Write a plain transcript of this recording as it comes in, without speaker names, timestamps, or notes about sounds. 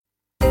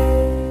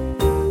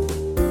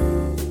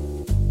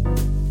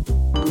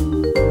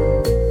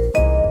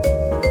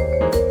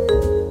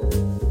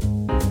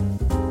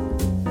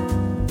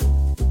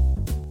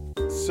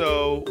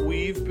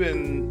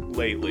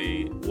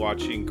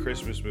watching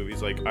Christmas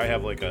movies, like I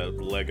have like a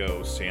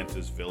Lego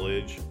Santa's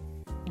Village.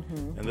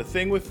 And the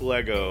thing with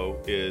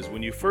Lego is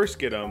when you first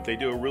get them, they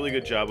do a really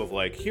good job of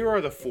like, here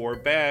are the 4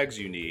 bags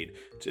you need.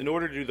 In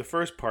order to do the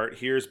first part,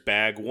 here's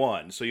bag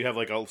 1. So you have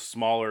like a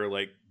smaller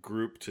like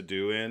group to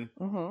do in.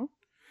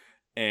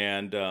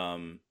 And,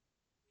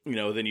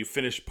 then you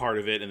finish part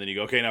of it and then you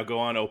go, okay, now go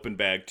on, open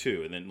bag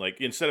 2. And then like,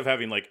 instead of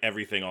having like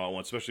everything all at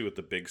once, especially with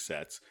the big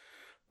sets.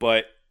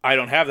 But I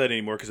don't have that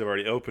anymore because I've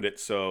already opened it.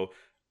 So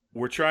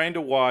we're trying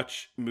to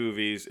watch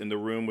movies in the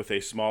room with a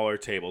smaller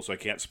table so I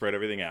can't spread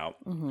everything out.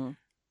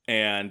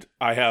 And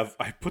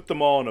I put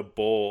them all in a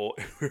bowl.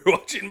 We're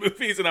watching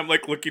movies, and I'm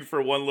like looking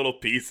for one little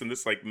piece in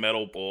this like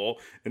metal bowl.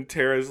 And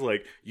Tara's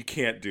like, "You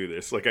can't do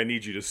this. Like, I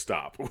need you to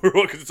stop."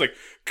 Because it's like,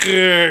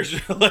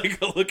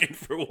 like looking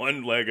for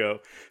one Lego.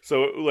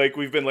 So like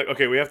we've been like,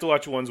 okay, we have to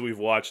watch ones we've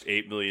watched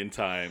 8 million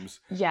times.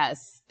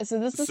 Yes. So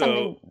this is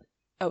something.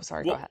 Oh,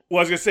 sorry. Go ahead. Well,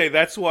 I was gonna say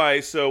that's why.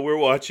 So we're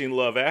watching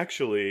Love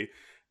Actually,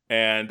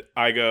 and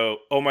I go,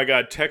 "Oh my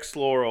God, text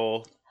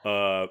Laurel.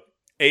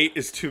 8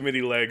 is too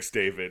many legs,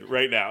 David,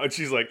 right now." And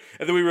she's like,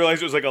 and then we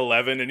realized it was like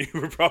 11 and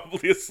you were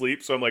probably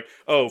asleep. So I'm like,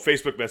 oh,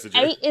 Facebook Messenger.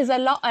 8 is a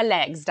lot of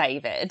legs,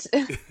 David.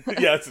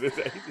 Yes.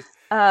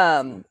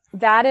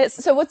 That is,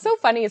 so what's so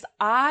funny is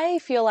I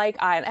feel like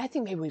I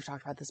think maybe we've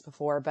talked about this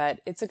before,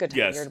 but it's a good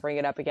time here to bring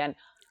it up again.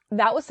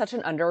 That was such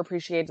an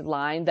underappreciated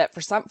line that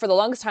for the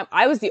longest time,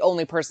 I was the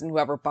only person who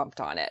ever bumped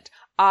on it.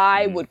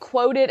 I would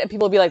quote it and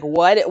people would be like,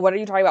 what are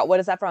you talking about? What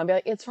is that from? I'd be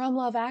like, it's from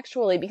Love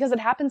Actually, because it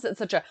happens at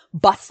such a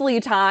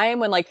bustly time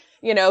when like,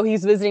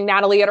 he's visiting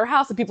Natalie at her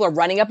house and people are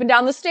running up and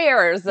down the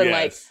stairs and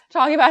like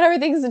talking about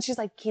everything. And she's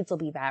like, kids will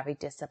be very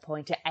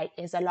disappointed. 8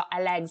 is a lot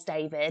of legs,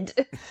 David.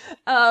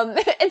 And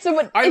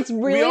so it's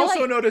really we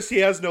also notice he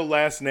has no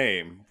last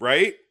name,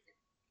 right?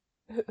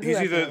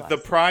 He's either the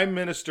Prime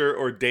Minister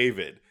or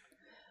David.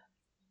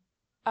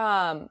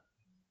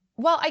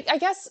 Well, I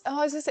guess I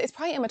was gonna say it's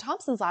probably Emma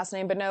Thompson's last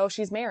name, but no,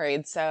 she's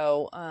married,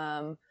 so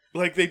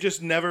like they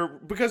just never,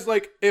 because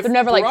like if they're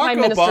never Barack like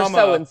Prime Minister Obama,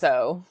 so and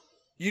so.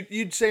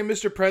 You'd say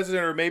Mr.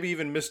 President or maybe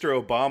even Mr.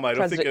 Obama. I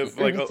don't think of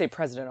like you'd say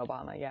President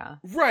Obama, yeah.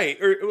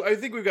 Right. Or I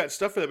think we've got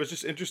stuff for that, but it's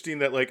just interesting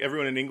that like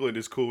everyone in England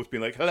is cool with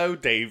being like, "Hello,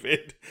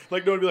 David."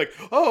 Like no one would be like,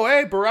 "Oh,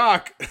 hey,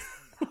 Barack."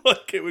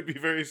 Like it would be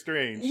very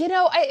strange.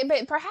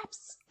 But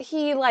perhaps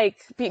he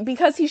like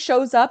because he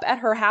shows up at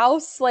her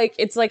house, like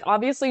it's like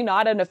obviously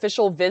not an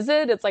official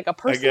visit. It's like a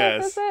personal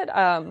visit.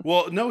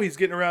 Well, no, he's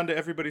getting around to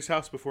everybody's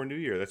house before New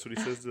Year. That's what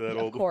he says to that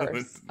old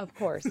woman. Of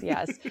course,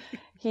 yes.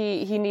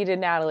 He needed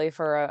Natalie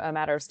for a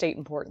matter of state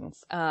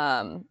importance.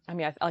 I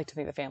like to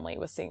think the family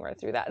was seeing right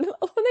through that. When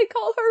they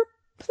call her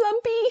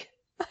Plumpy,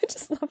 I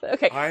just love it.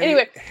 Okay,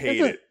 anyway,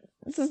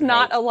 this is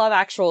not a Love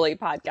Actually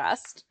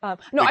podcast.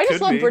 No, I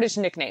just love British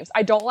nicknames.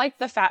 I don't like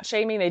the fat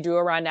shaming they do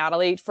around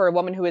Natalie for a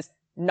woman who is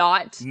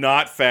not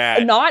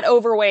fat, not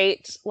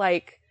overweight.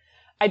 Like,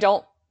 I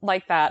don't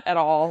like that at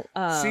all.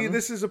 See,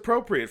 this is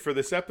appropriate for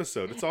this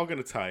episode. It's all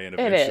going to tie in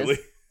eventually.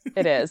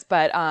 It is.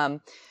 But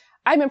I'm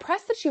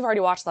impressed that you've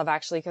already watched Love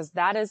Actually, because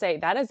that is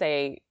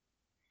a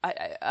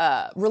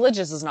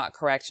religious is not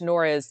correct,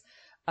 nor is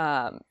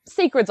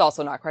sacred's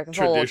also not correct. It's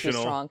a little too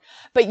strong.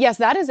 But yes,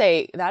 that is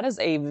a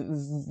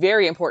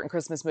very important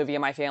Christmas movie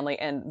in my family,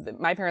 and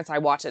my parents and I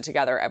watch it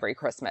together every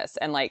Christmas.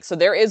 And like, so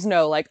there is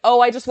no like,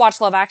 oh, I just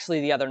watched Love Actually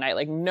the other night.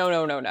 Like,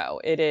 no.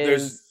 It is.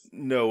 There's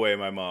no way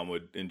my mom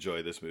would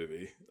enjoy this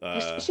movie.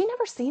 Has she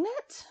never seen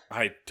it?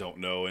 I don't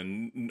know,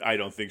 and I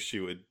don't think she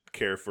would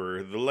care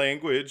for the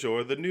language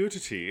or the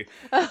nudity.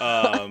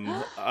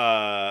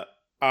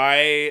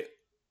 I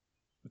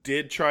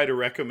did try to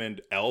recommend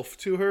Elf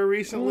to her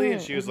recently,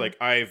 and she was like,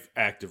 I've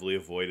actively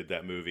avoided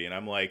that movie. And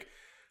I'm like,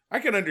 I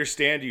can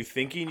understand you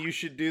thinking you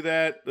should do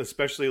that,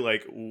 especially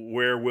like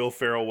where Will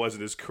Ferrell was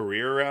in his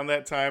career around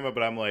that time.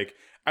 But I'm like,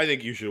 I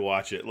think you should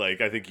watch it.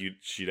 Like, I think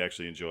she'd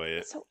actually enjoy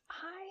it. So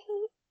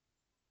I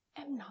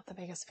am not the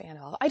biggest fan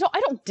of. I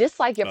don't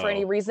dislike it for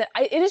any reason.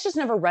 It has just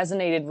never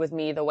resonated with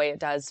me the way it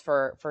does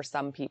for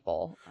some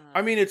people.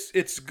 I mean, it's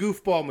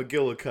goofball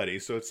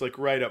McGillicuddy, so it's like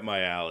right up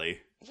my alley.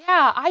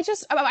 Yeah, I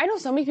know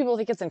so many people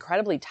think it's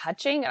incredibly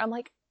touching, and I'm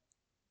like,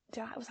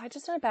 was I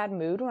just in a bad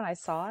mood when I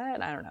saw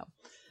it? I don't know.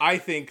 I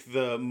think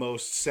the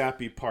most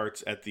sappy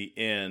parts at the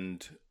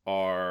end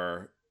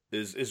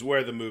is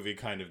where the movie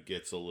kind of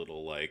gets a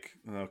little like,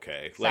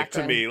 okay. Saccharine. Like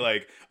to me,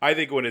 like I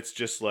think when it's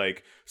just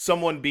like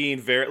someone being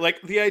very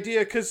like the idea,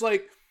 because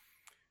like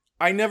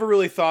I never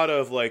really thought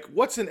of like,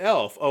 what's an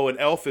elf? Oh, an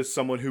elf is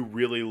someone who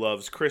really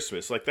loves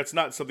Christmas. Like that's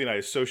not something I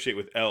associate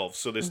with elves.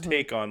 So this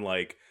take on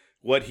like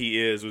what he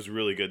is was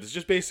really good. It's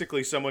just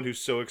basically someone who's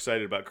so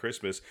excited about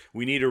Christmas.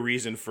 We need a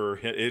reason for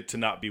it to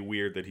not be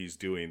weird that he's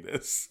doing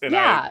this. And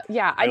I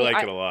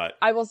like it a lot.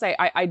 I will say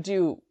I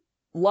do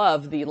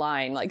love the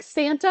line like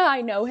Santa.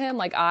 I know him.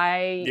 Like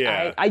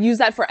I use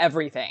that for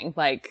everything.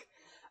 Like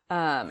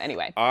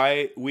anyway.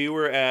 We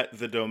were at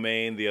the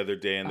Domain the other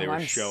day and they were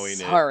showing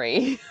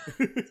it.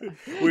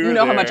 You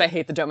know how much I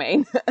hate the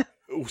Domain.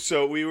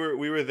 So we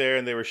were there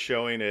and they were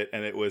showing it,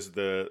 and it was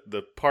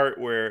the part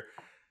where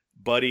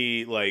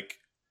Buddy like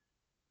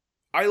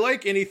I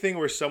like anything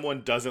where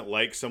someone doesn't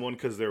like someone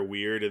because they're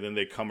weird and then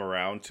they come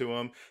around to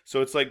him.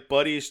 So it's like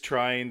Buddy's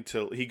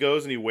he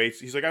goes and he waits.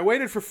 He's like, I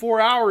waited for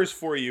 4 hours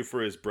for you,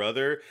 for his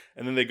brother.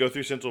 And then they go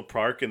through Central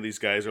Park and these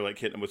guys are like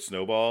hitting him with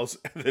snowballs.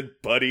 And then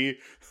Buddy,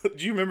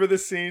 do you remember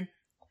this scene?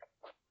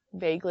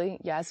 Vaguely,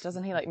 yes.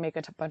 Doesn't he like make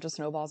a bunch of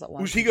snowballs at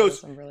once? He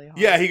goes, really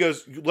yeah, he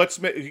goes,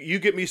 you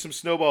get me some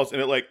snowballs.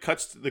 And it like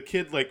cuts, the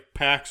kid like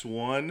packs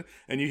one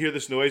and you hear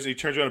this noise and he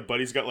turns around and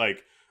Buddy's got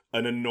like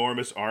an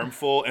enormous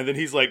armful, and then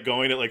he's like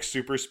going at like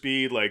super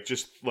speed, like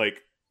just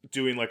like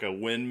doing like a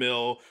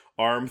windmill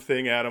arm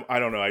thing at him. I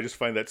don't know. I just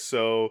find that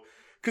so,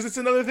 because it's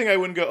another thing I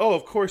wouldn't go, oh,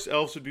 of course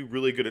elves would be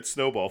really good at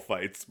snowball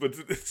fights, but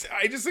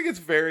I just think it's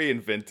very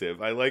inventive.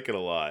 I like it a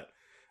lot.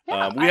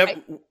 Yeah,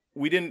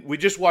 we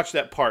just watched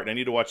that part, and I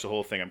need to watch the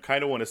whole thing. I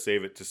kind of want to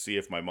save it to see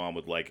if my mom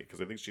would like it,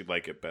 because I think she'd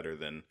like it better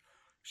than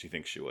she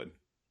thinks she would.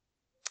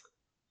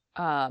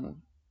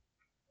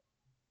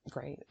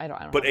 Great. I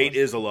don't. But 8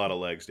 is a lot of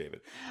legs,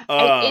 David.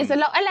 8 is a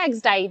lot of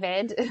legs,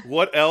 David.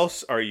 What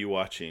else are you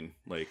watching?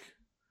 Like,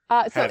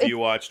 have you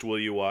watched? Will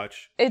you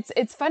watch?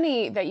 It's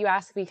funny that you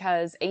ask,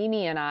 because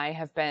Amy and I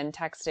have been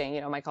texting.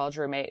 You know, my college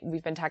roommate.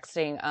 We've been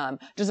texting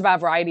just about a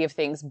variety of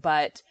things,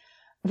 but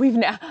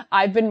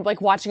I've been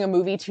like watching a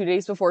movie 2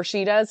 days before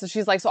she does. So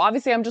she's like, so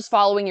obviously I'm just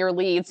following your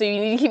lead. So you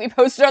need to keep me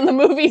posted on the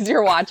movies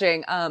you're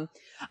watching.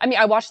 I mean,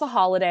 I watched The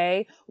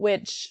Holiday,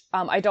 which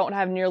I don't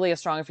have nearly as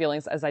strong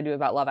feelings as I do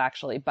about Love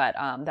Actually, but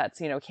that's,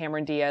 you know,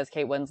 Cameron Diaz,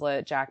 Kate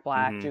Winslet, Jack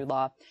Black, Jude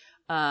Law.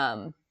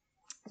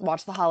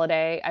 Watched The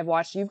Holiday. I've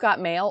watched You've Got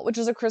Mail, which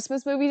is a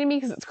Christmas movie to me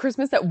because it's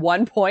Christmas at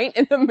one point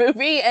in the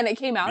movie and it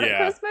came out at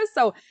Christmas,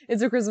 so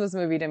it's a Christmas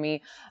movie to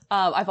me.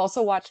 I've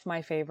also watched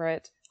my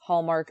favorite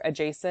Hallmark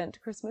adjacent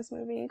Christmas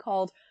movie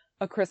called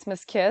A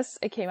Christmas Kiss.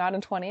 It came out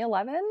in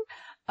 2011.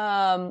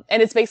 And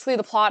it's basically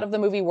the plot of the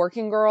movie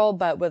Working Girl,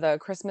 but with a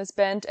Christmas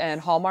bent and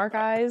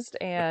Hallmarkized.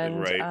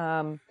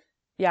 And,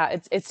 yeah,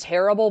 it's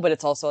terrible, but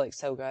it's also like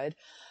so good.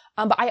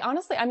 But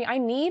I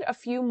need a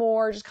few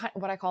more just kind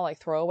of what I call like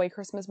throwaway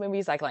Christmas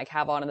movies I can like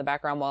have on in the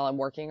background while I'm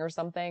working or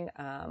something.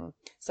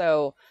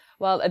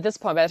 Well, at this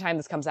point, by the time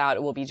this comes out,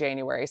 it will be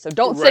January. So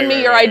don't send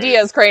me your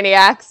ideas,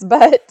 Craniacs.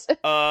 But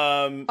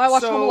I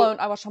watched Home Alone.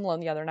 I watched Home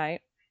Alone the other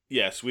night.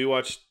 Yes, we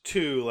watched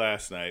 2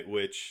 last night,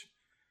 which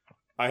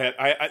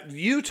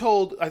you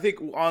told, I think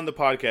on the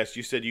podcast,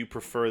 you said you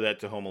prefer that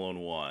to Home Alone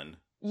 1.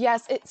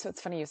 Yes, so it's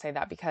funny you say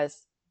that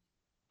because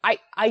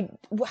I've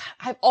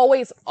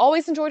always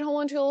enjoyed Home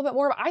Alone 2 a little bit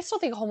more, but I still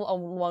think Home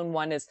Alone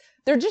 1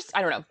 they're just,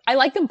 I don't know. I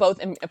like them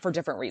both for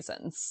different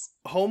reasons.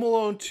 Home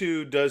Alone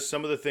 2 does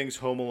some of the things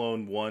Home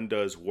Alone 1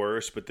 does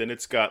worse, but then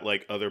it's got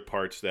like other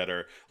parts that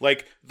are,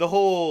 like the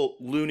whole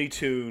Looney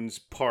Tunes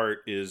part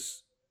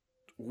is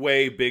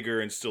way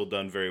bigger and still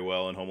done very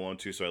well in Home Alone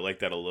 2, so I like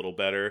that a little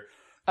better.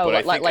 Oh,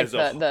 but like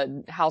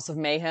the House of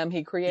Mayhem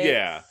he creates?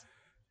 Yeah.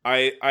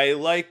 I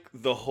like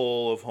the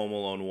whole of Home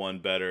Alone 1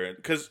 better,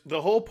 because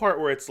the whole part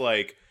where it's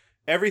like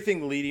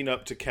everything leading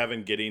up to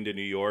Kevin getting to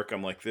New York,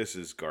 I'm like, this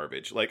is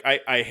garbage. Like,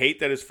 I hate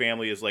that his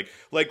family is like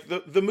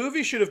the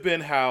movie should have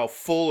been how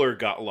Fuller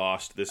got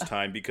lost this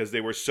time because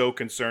they were so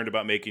concerned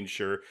about making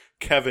sure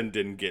Kevin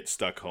didn't get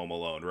stuck home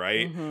alone,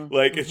 right?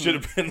 It should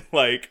have been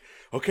like,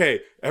 okay,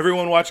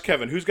 everyone watch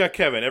Kevin. Who's got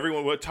Kevin?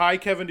 Everyone tie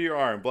Kevin to your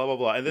arm, blah, blah,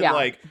 blah. And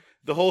then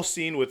the whole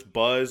scene with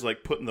Buzz,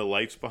 like, putting the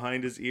lights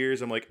behind his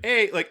ears. I'm like,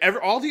 hey, like,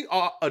 all the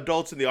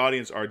adults in the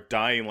audience are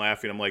dying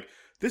laughing. I'm like,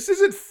 this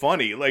isn't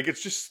funny. Like,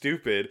 it's just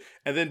stupid.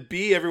 And then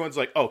B, everyone's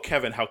like, oh,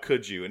 Kevin, how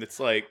could you? And it's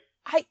like,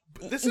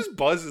 this is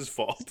Buzz's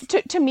fault.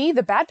 To me,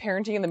 the bad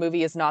parenting in the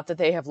movie is not that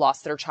they have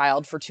lost their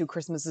child for 2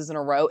 Christmases in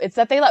a row. It's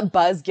that they let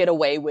Buzz get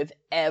away with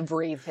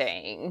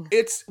everything.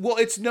 There's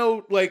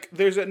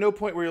at no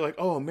point where you're like,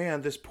 oh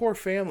man, this poor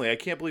family, I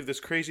can't believe this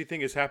crazy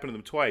thing has happened to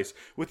them twice.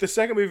 With the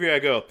second movie, I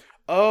go,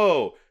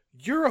 oh,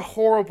 you're a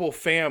horrible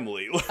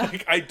family.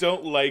 Like, I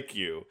don't like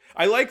you.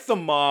 I like the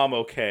mom,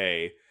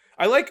 okay.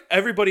 I like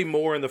everybody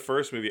more in the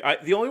first movie.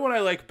 The only one I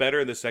like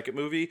better in the second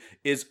movie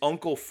is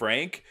Uncle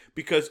Frank,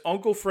 because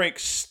Uncle Frank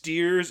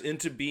steers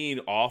into being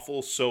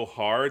awful so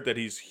hard that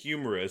he's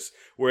humorous.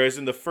 Whereas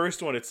in the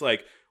first one, it's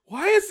like,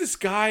 why is this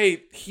guy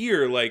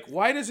here? Like,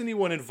 why doesn't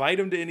anyone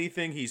invite him to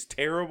anything? He's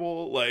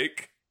terrible.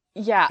 Like,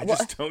 yeah, I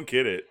just don't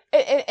get it.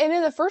 And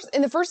in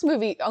the first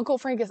movie, Uncle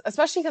Frank is,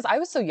 especially because I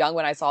was so young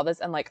when I saw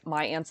this, and like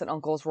my aunts and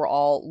uncles were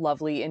all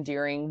lovely,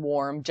 endearing,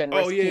 warm,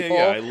 generous people.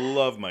 Yeah, I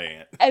love my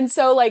aunt. And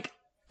so like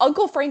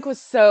Uncle Frank was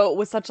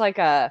such like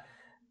a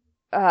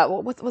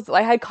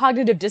I had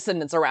cognitive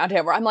dissonance around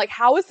him, where I'm like,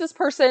 how is this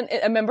person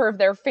a member of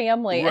their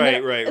family?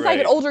 Right. As I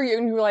get older,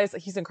 you realize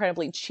that he's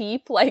incredibly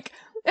cheap. Like,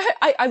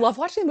 I love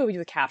watching the movie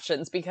with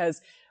captions,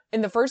 because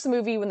in the first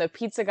movie, when the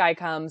pizza guy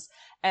comes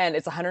and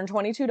it's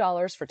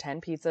 $122 for 10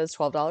 pizzas,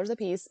 $12 a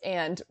piece,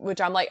 and which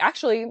I'm like,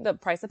 actually, the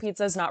price of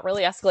pizza has not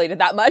really escalated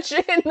that much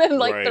in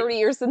 30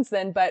 years since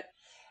then.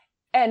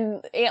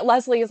 And Aunt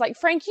Leslie is like,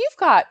 Frank, you've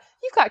got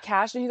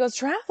cash. And he goes,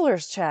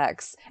 traveler's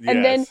checks. Yes.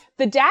 And then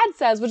the dad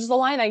says, which is a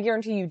line I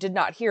guarantee you did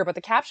not hear, but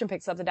the caption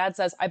picks up, the dad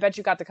says, I bet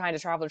you got the kind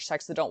of traveler's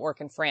checks that don't work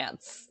in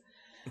France.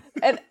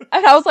 and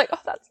I was like, oh,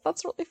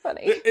 that's really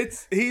funny.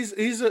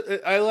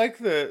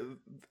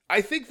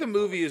 I think the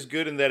movie is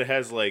good in that it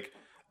has like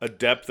a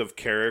depth of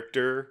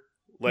character.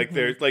 Like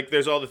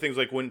there's all the things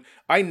like when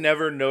I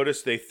never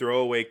noticed they throw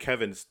away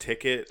Kevin's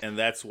ticket, and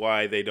that's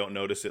why they don't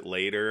notice it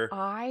later.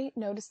 I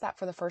noticed that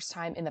for the first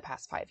time in the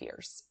past 5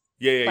 years.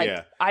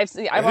 Yeah. I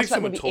watched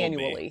that movie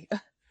annually.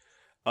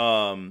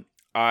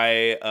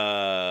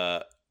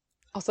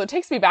 Also, it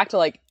takes me back to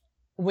like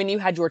when you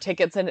had your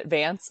tickets in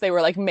advance. They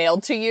were like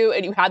mailed to you,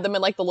 and you had them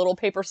in like the little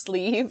paper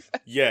sleeve.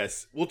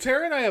 Yes. Well,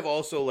 Tara and I have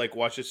also like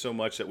watched it so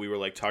much that we were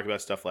like talking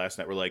about stuff last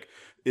night. We're like,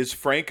 is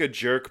Frank a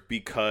jerk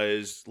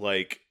because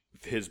like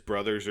his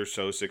brothers are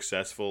so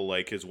successful?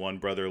 Like his one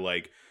brother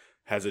like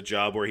has a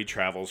job where he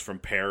travels from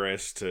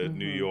Paris to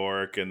New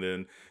York, and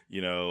then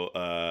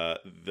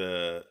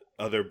the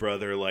other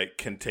brother like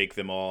can take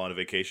them all on a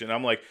vacation. And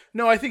I'm like,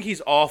 no, I think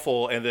he's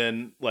awful. And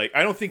then like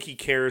I don't think he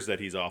cares that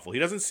he's awful. He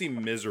doesn't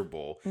seem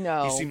miserable.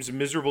 No, he seems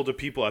miserable to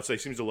people outside. He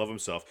seems to love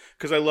himself.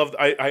 Because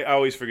I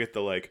always forget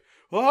the like,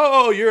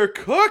 oh, you're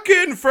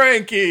cooking,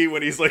 Frankie,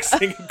 when he's like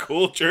singing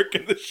Cool Jerk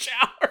in the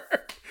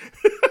shower.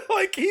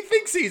 Like he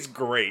thinks he's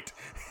great.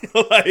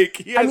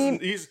 Like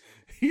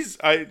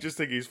I just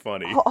think he's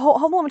funny.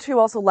 Home Alone 2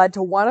 also led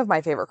to one of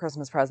my favorite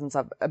Christmas presents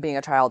of being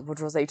a child, which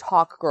was a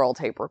Talk Girl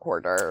tape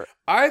recorder.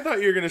 I thought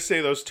you were going to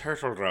say those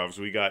turtle doves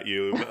we got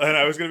you, and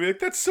I was going to be like,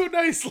 that's so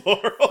nice,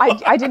 Laurel.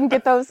 I didn't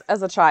get those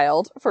as a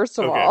child, first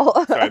of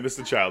all. Sorry, I missed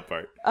the child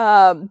part.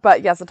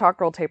 But yes, a Talk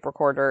Girl tape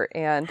recorder.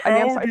 And I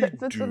mean, I'm sorry,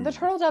 the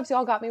turtle doves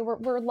y'all got me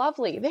were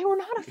lovely. They were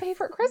not a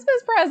favorite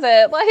Christmas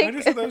present. Like I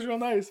just thought that was real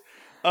nice.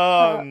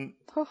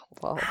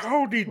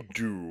 Howdy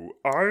do.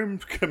 I'm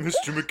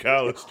Mr.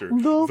 McAllister,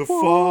 the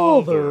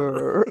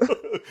father.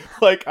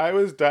 Like I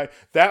was dying.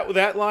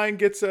 That line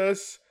gets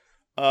us.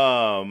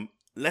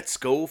 Let's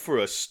go for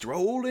a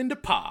stroll into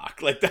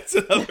park. Like that's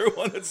another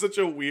one that's such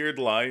a weird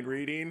line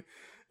reading.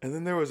 And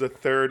then there was a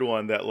third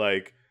one that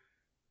like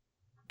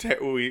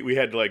we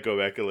had to like go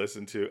back and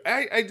listen to.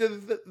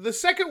 The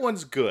second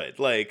one's good.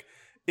 Like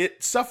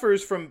it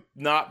suffers from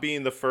not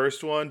being the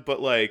first one, but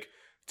like.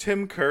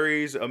 Tim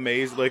Curry's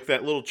amazing, like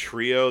that little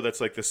trio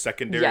that's like the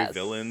secondary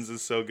villains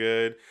is so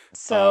good.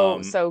 So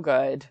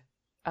good.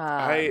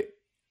 I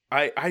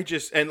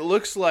just, and it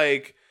looks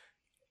like,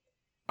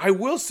 I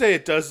will say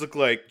it does look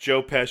like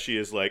Joe Pesci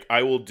is like,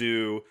 I will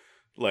do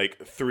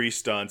like 3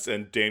 stunts,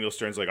 and Daniel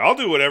Stern's like, I'll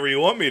do whatever you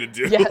want me to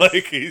do. Yes.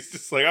 Like he's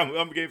just like,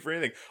 I'm game for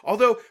anything.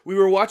 Although we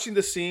were watching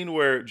the scene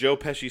where Joe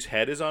Pesci's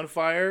head is on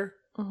fire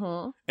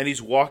and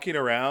he's walking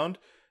around,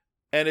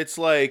 and it's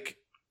like,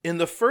 in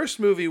the first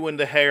movie, when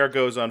the hair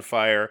goes on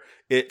fire,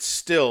 it's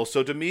still.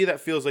 So to me, that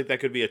feels like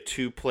that could be a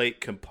 2-plate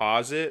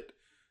composite,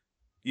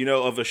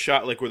 of a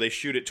shot like where they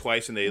shoot it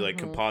twice and they like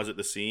composite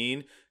the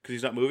scene because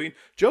he's not moving.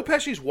 Joe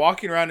Pesci's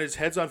walking around and his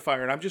head's on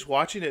fire, and I'm just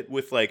watching it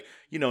with like,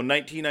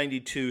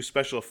 1992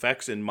 special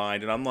effects in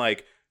mind. And I'm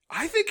like,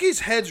 I think his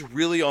head's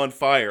really on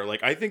fire.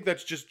 Like, I think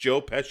that's just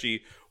Joe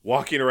Pesci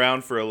walking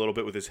around for a little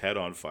bit with his head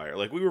on fire.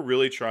 Like, we were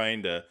really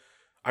trying to,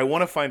 I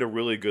want to find a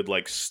really good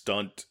like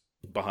stunt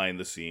behind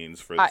the scenes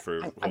for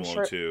Home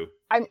Alone 2.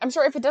 I'm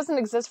sure if it doesn't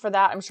exist for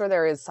that, I'm sure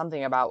there is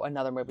something about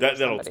another movie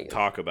that'll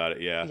talk about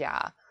it.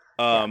 Yeah.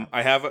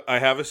 I have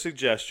a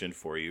suggestion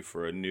for you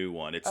for a new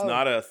one. It's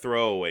not a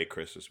throwaway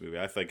Christmas movie.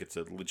 I think it's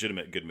a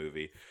legitimate good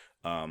movie.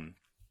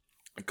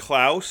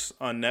 Klaus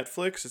on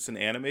Netflix. It's an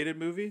animated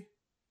movie.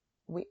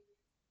 Did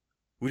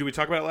we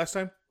talk about it last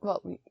time?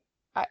 Well,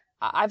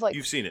 I've like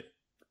you've seen it.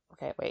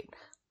 Okay, wait.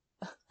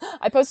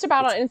 I posted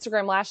about it on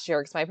Instagram last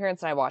year because my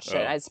parents and I watched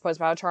it. I posted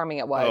about how charming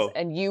it was,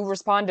 and you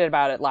responded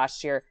about it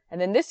last year. And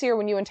then this year,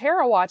 when you and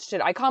Tara watched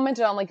it, I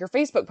commented on like your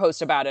Facebook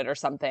post about it or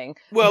something.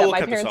 Well,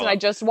 my parents and I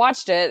just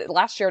watched it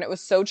last year, and it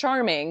was so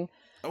charming.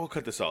 We'll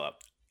cut this all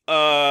up.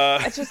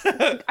 It's just,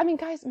 I mean,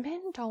 guys,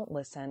 men don't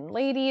listen.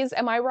 Ladies,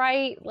 am I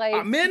right?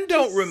 Like men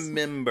don't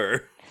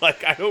remember.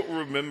 Like I don't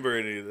remember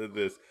any of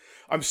this.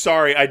 I'm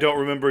sorry, I don't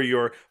remember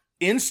your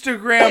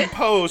Instagram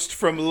post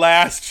from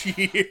last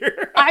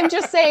year. I'm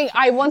just saying,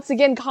 I once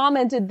again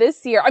commented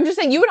this year. I'm just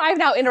saying, you and I have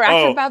now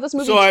interacted about this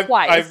movie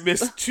twice. I've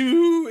missed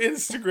 2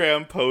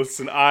 Instagram posts,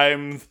 and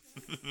I'm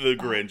the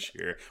Grinch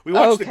here. We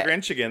watched The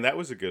Grinch again. That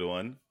was a good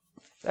one.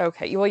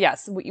 Okay. Well,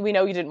 yes, we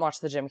know you didn't watch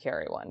the Jim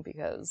Carrey one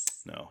because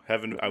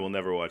I will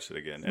never watch it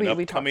again. And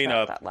we talked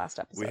about that last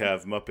episode. We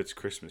have Muppets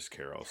Christmas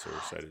Carol, so we're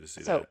excited to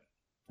see that. So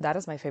that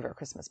is my favorite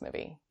Christmas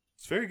movie.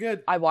 It's very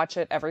good. I watch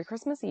it every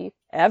Christmas Eve.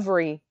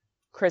 Every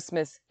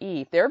Christmas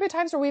Eve. There have been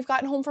times where we've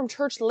gotten home from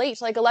church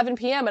late, like 11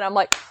 p.m., and I'm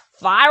like,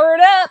 fire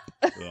it up!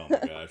 Oh my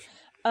gosh.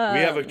 We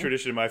have a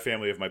tradition in my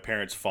family of my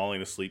parents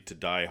falling asleep to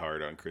Die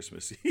Hard on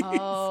Christmas Eve.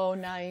 Oh,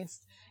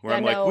 nice. Where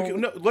I'm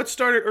like, let's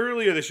start it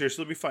earlier this year,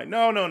 so it'll be fine.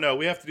 No,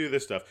 we have to do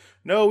this stuff.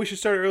 No, we should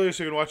start it earlier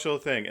so we can watch the whole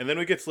thing. And then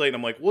it gets late, and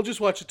I'm like, we'll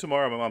just watch it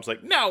tomorrow. My mom's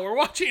like, no, we're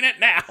watching it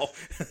now.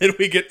 And then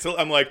we get to,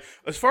 I'm like,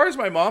 as far as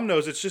my mom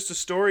knows, it's just a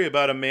story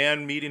about a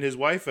man meeting his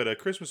wife at a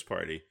Christmas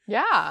party.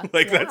 Yeah.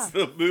 That's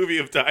the movie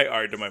of Die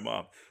Hard to my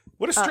mom.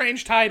 What a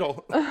strange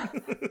title.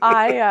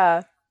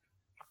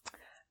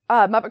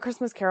 Muppet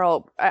Christmas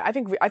Carol, I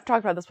think I've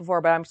talked about this before,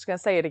 but I'm just going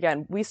to say it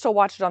again. We still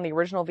watch it on the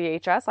original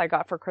VHS I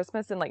got for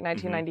Christmas in like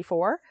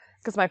 1994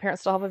 because my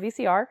parents still have a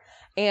VCR.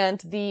 And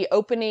the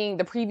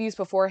previews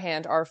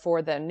beforehand are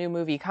for the new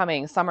movie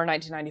coming summer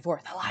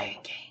 1994, The Lion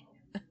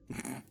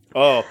King.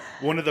 Oh,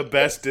 one of the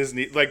best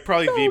Disney, like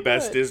probably so the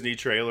best Disney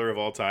trailer of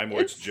all time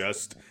where it's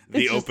just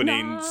the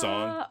opening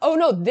song. Oh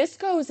no, this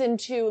goes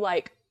into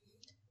like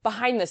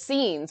behind the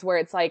scenes where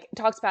it's like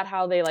talks about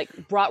how they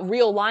like brought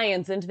real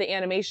lions into the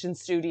animation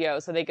studio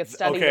so they could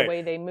study the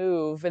way they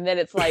move, and then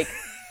it's like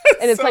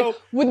and it's like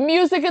with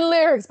music and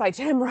lyrics by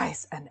Tim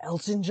Rice and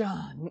Elton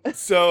John.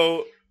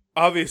 So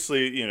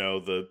obviously, you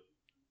know, the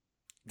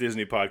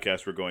Disney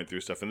podcast, we're going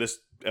through stuff, and this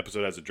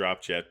episode hasn't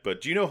dropped yet,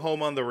 but do you know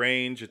Home on the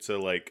Range? It's a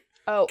like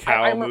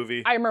cow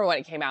movie. I remember when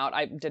it came out.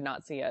 I did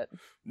not see it.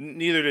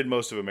 Neither did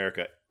most of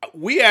America.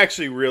 We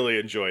actually really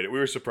enjoyed it. We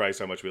were surprised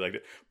how much we liked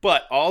it.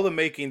 But all the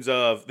makings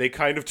of, they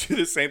kind of do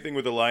the same thing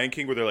with The Lion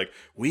King, where they're like,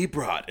 we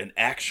brought an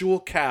actual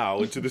cow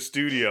into the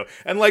studio.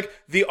 And like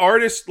the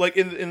artist, like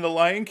in the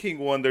Lion King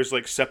one, there's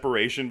like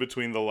separation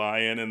between the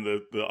lion and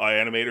the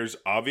animators,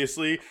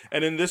 obviously.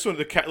 And in this one,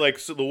 the cat, like,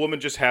 so the woman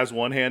just has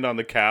one hand on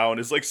the cow and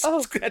is like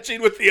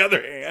sketching with the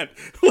other hand.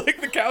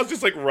 Like the cow's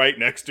just like right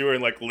next to her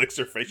and like licks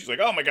her face. She's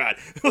like, oh my God.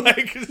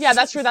 Like, yeah,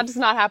 that's true. That does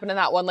not happen in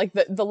that one. Like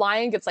the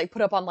lion gets like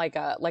put up on like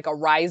a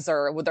riser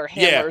with their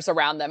handlers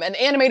around them, and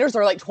animators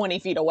are like 20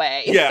 feet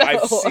away. Yeah, so.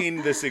 I've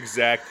seen this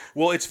exact.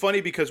 Well, it's funny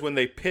because when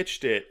they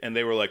pitched it and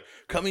they were like,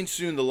 coming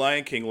soon, The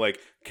Lion King, like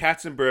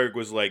Katzenberg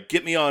was like,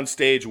 get me on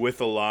stage with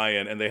a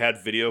lion, and they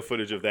had video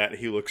footage of that.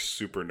 He looks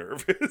super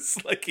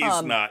nervous. Like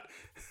he's not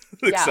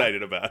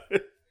excited about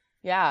it.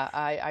 Yeah,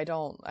 I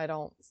don't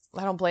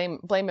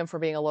blame him for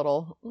being a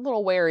little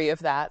wary of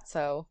that.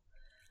 So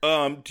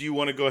do you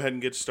want to go ahead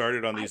and get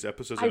started on these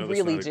episodes? I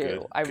really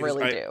do. I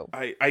really do.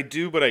 I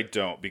do, but I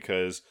don't,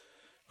 because,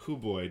 oh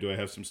boy, do I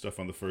have some stuff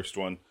on the first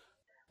one.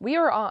 We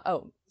are on.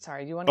 Oh,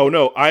 sorry. Do you want? Oh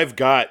no,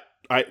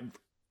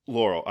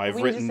 Laurel. I've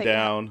written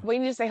down. We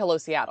need to say hello,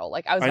 Seattle.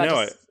 Like I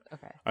was.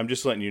 Okay. I'm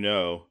just letting you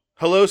know.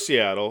 Hello,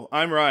 Seattle.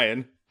 I'm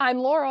Ryan. I'm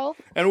Laurel.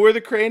 And we're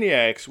the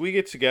Craniacs. We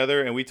get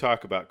together and we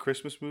talk about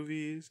Christmas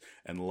movies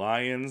and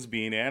lions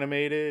being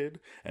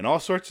animated and all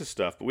sorts of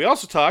stuff. But we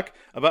also talk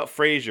about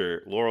Frasier.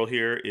 Laurel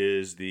here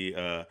is the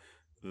I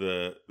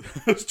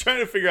was trying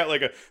to figure out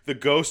like the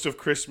ghost of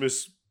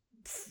Christmas.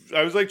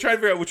 I was like trying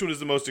to figure out which one is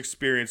the most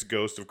experienced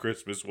ghost of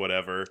Christmas,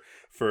 whatever,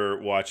 for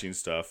watching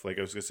stuff. Like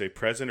I was going to say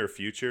present or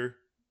future.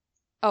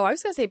 Oh, I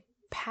was going to say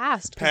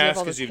past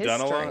because you've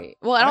done a lot.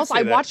 Well, and also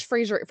I watched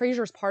Frasier.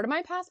 Frasier's part of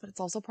my past, but it's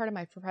also part of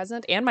my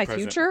present and my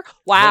future.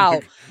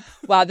 Wow.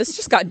 Wow, this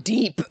just got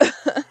deep.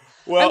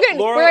 Well,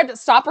 we're going to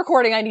stop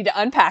recording. I need to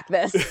unpack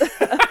this.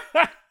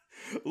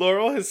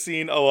 Laurel has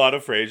seen a lot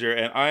of Frasier,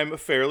 and I'm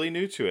fairly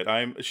new to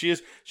it.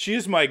 She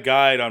is my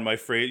guide on my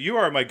Frasier. You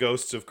are my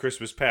ghosts of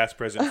Christmas past,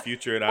 present,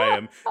 future, and I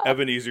am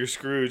Ebenezer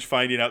Scrooge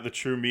finding out the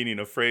true meaning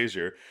of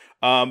Frasier.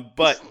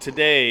 But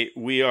today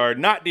we are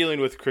not dealing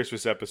with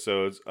Christmas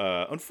episodes,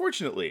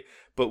 unfortunately,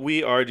 but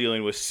we are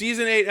dealing with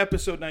season 8,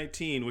 episode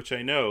 19, which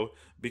I know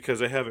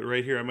because I have it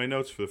right here on my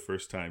notes for the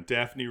first time.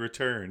 Daphne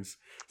Returns.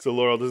 So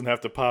Laurel doesn't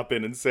have to pop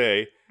in and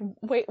say,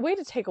 way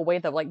to take away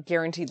the like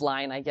guaranteed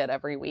line I get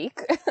every week.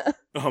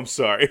 Oh, I'm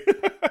sorry.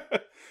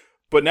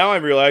 But now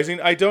I'm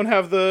realizing I don't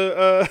have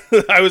the,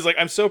 I was like,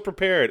 I'm so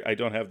prepared. I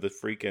don't have the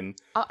freaking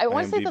I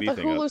want to say that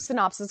the Hulu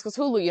synopsis, because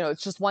Hulu, you know,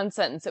 it's just one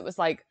sentence. It was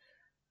like,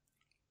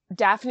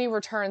 Daphne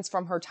returns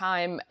from her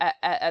time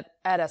at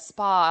a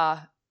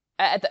spa,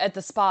 at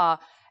the spa,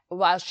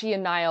 while she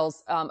and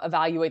Niles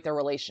evaluate their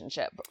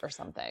relationship or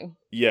something.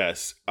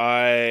 Yes,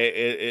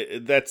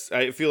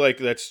 I feel like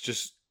that's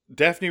just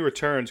Daphne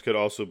Returns could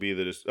also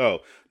be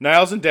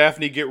Niles and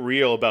Daphne get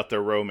real about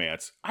their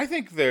romance. I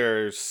think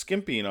they're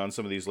skimping on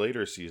some of these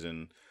later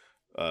season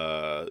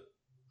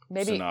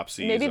synopses.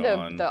 Maybe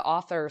the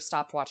author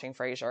stopped watching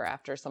Frasier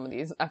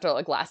after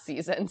like last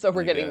season, so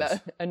we're getting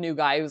a new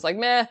guy who's like,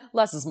 meh,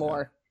 less is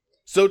more.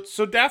 So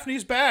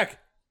Daphne's back.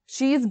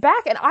 She's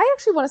back, and I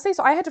actually want to say,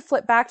 so I had to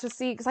flip back to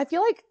see, because I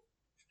feel like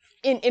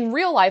in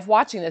real life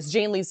watching this,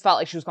 Jane Lee's felt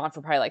like she was gone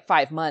for probably like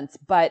 5 months,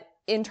 but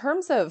in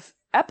terms of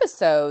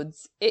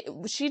episodes,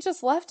 she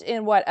just left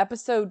in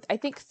episode, I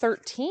think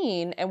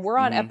 13, and we're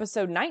on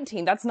episode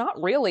 19. That's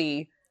not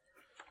really,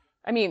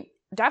 I mean,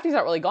 Daphne's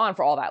not really gone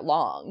for all that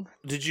long.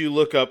 Did you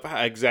look up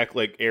exact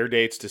like air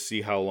dates to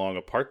see how long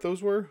apart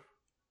those were?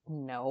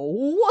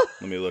 No.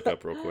 Let me look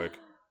up real quick.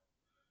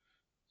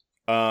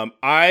 I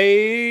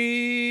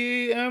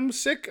am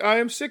sick. I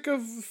am sick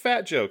of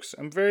fat jokes.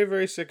 I'm very,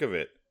 very sick of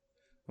it.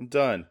 I'm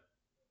done.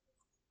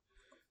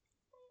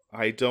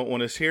 I don't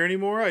want to hear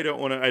anymore. I don't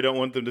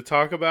want them to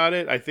talk about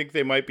it. I think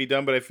they might be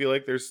done, but I feel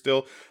like there's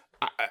still.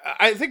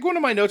 I think one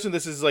of my notes in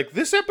this is like,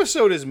 this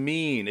episode is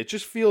mean. It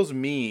just feels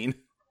mean.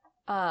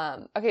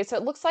 Okay, so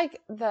it looks like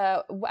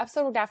the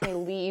episode where Daphne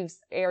leaves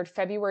aired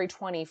February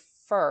 20th,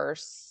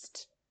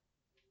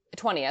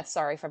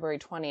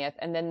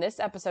 and then this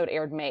episode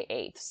aired May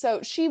 8th.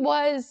 So she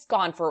was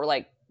gone for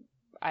like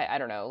I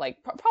don't know, like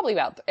probably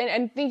about,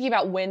 and thinking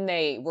about when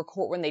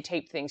they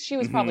tape things, she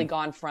was probably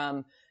gone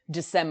from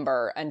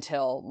December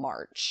until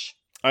March.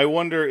 I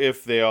wonder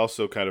if they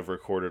also kind of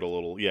recorded a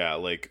little,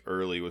 like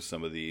early with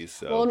some of these.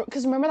 So. Well,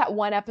 because remember that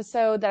one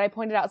episode that I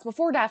pointed out? It's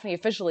before Daphne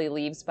officially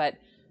leaves, but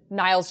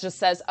Niles just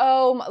says,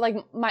 "Oh, like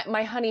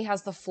my honey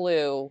has the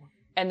flu,"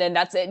 and then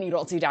that's it, and you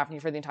don't see Daphne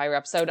for the entire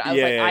episode. I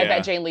was I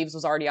bet Jane Leeves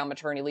was already on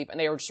maternity leave, and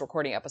they were just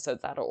recording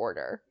episodes out of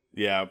order.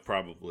 Yeah,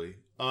 probably.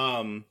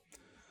 So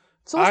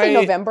we'll say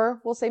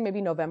November. We'll say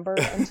maybe November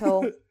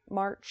until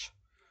March.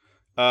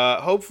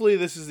 Hopefully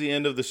this is the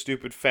end of the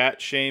stupid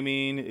fat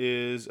shaming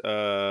is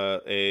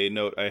a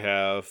note I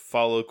have,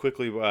 followed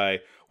quickly by,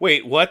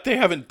 wait, what? They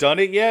haven't done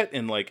it yet?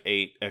 In like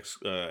 8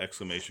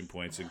 exclamation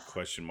points and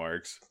question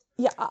marks.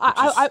 Yeah,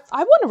 I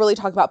want to really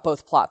talk about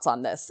both plots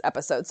on this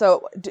episode.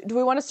 So do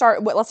we want to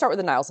start? Let's start with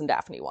the Niles and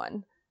Daphne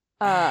one.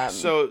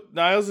 So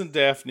Niles and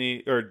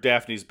Daphne, or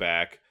Daphne's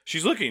back.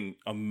 She's looking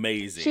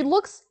amazing. She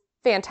looks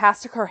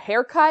fantastic. Her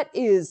haircut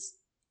is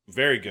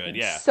very good.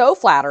 Yeah, so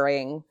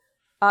flattering.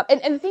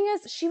 And the thing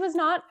is, she was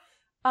not,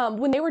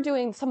 when they were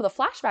doing some of the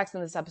flashbacks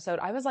in this episode,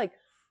 I was like,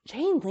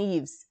 Jane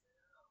Leeves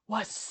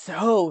was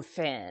so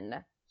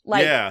thin.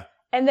 Like, yeah.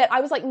 And that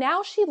I was like,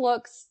 now she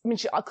looks, I mean,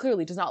 she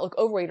clearly does not look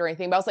overweight or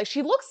anything, but I was like,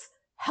 she looks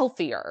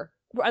healthier.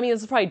 I mean,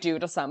 this is probably due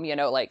to some,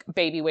 like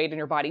baby weight in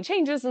your body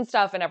changes and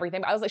stuff and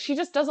everything. But I was like, she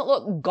just doesn't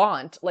look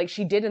gaunt like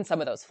she did in some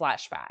of those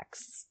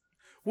flashbacks.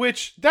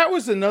 Which, that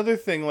was another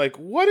thing. Like,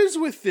 what is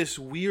with this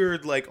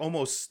weird, like,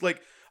 almost,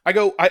 like, I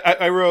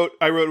wrote,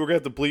 we're gonna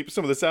have to bleep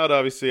some of this out,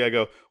 obviously. I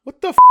go,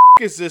 what the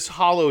is this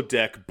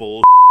holodeck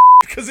bull?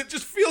 Because it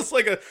just feels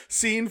like a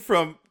scene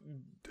from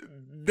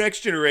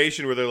Next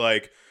Generation where they're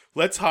like,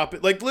 let's hop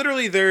it. Like,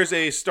 literally, there's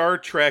a Star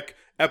Trek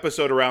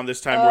episode around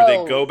this time where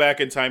they go back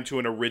in time to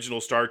an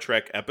original Star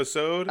Trek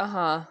episode.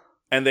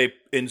 And they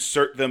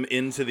insert them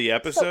into the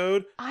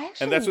episode.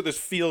 And that's what this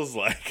feels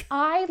like.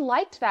 I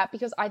liked that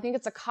because I think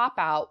it's a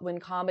cop-out when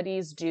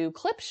comedies do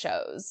clip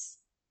shows.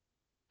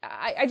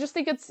 I just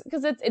think it's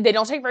because they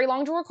don't take very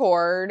long to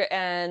record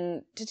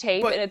and to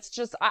tape, and it's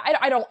just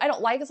I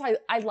don't like it. So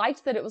I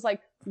liked that it was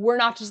like, we're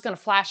not just gonna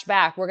flash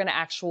back, we're gonna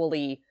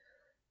actually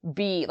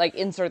be like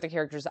insert the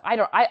characters.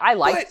 I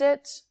liked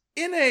it.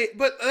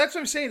 But that's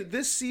what I'm saying.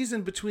 This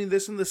season, between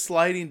this and the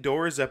sliding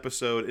doors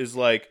episode, is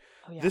like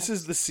this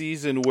is the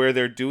season where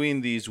they're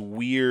doing these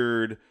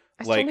weird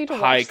like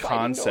high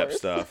concept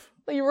stuff.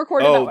 You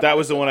recorded that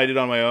was the one I did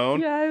on my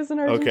own? Yeah, I was in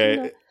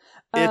Argentina. Okay.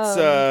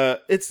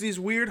 It's these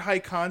weird high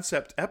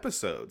concept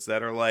episodes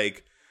that are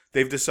like,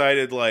 they've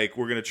decided like,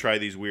 we're going to try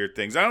these weird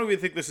things. I don't even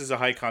think this is a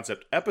high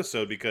concept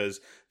episode because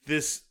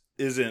this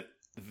isn't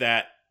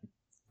that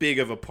big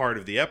of a part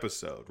of the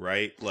episode,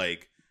 right?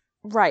 Like,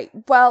 right.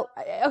 Well,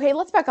 okay,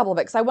 let's back up a little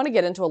bit because I want to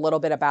get into a little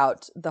bit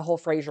about the whole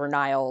Frasier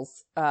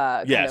Niles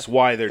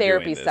why they're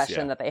therapy doing this,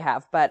 session that they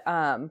have. But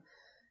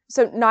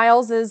so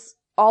Niles is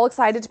all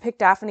excited to pick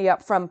Daphne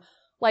up from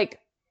like,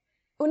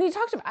 when he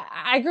talked about,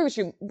 I agree with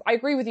you. I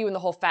agree with you in the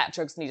whole fat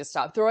jokes need to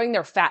stop. Throwing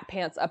their fat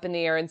pants up in the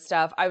air and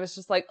stuff. I was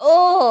just like,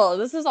 oh,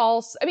 this is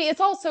all. I mean, it's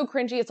all so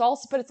cringy.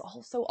 But it's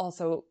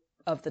also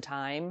of the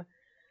time.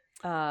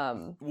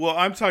 Well,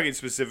 I'm talking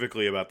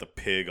specifically about the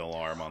pig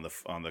alarm on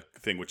the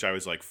thing, which I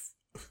was like,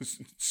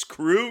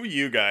 screw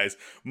you guys.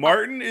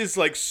 Martin is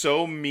like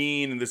so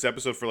mean in this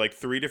episode for like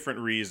 3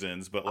 different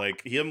reasons, but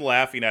like him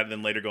laughing at it and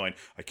then later going,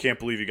 I can't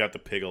believe you got the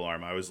pig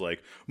alarm. I was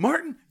like,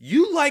 Martin,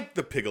 you like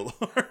the pig alarm.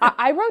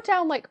 I wrote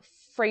down like,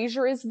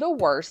 Frasier is the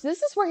worst.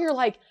 This is where you're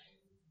like,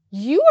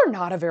 you are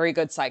not a very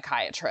good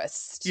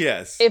psychiatrist.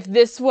 Yes. If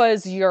this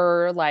was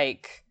your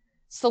like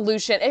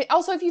solution.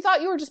 Also, if you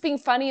thought you were just being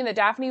funny and that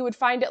Daphne would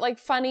find it like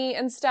funny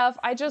and stuff,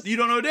 you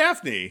don't know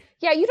Daphne.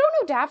 Yeah, you don't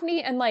know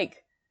Daphne, and like,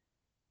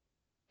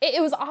 it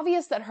was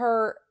obvious that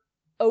her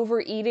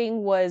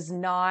overeating was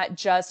not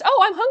just,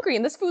 oh, I'm hungry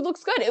and this food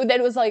looks good. That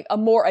it was like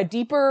a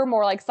deeper,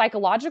 more like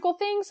psychological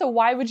thing. So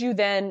why would you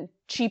then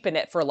cheapen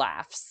it for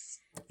laughs?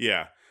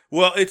 Yeah.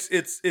 Well,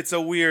 it's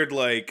a weird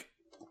like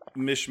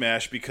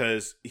mishmash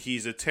because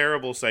he's a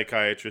terrible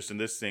psychiatrist in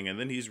this thing, and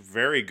then he's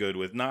very good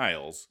with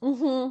Niles.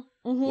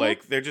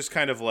 Like they're just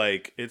kind of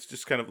like, it's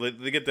just kind of,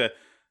 they get to,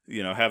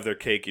 have their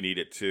cake and eat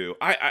it too.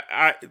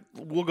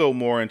 We'll go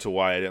more into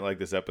why I didn't like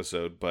this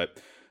episode,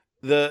 but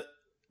the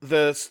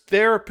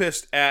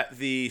therapist at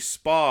the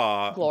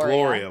spa,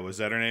 Gloria, was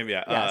that her name?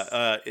 Yeah.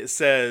 Yes. It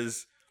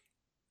says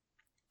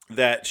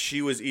that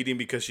she was eating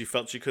because she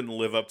felt she couldn't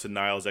live up to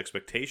Niles'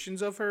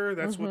 expectations of her.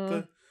 That's what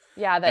the...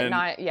 Yeah,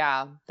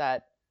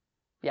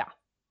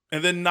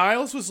 And then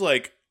Niles was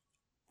like,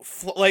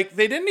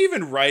 they didn't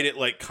even write it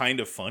like kind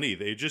of funny.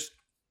 They just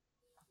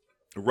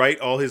write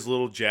all his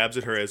little jabs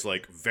at her as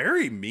like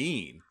very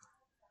mean.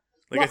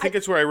 Like, I think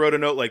it's where I wrote a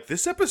note like,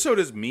 this episode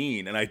is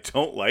mean and I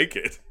don't like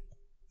it.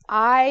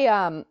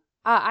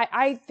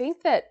 I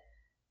think that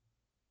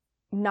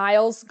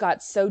Niles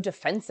got so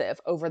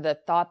defensive over the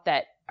thought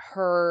that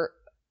her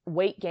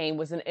weight gain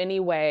was in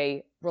any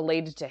way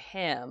related to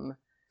him.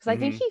 Because I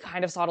think he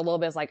kind of saw it a little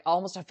bit as like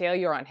almost a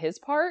failure on his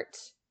part.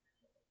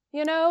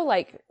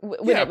 Like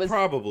when it was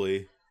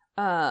probably.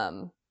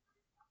 But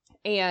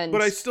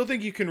I still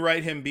think you can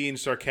write him being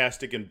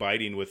sarcastic and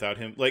biting without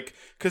him, like,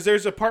 because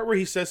there's a part where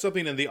he says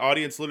something and the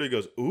audience literally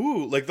goes,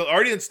 ooh, like the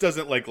audience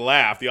doesn't like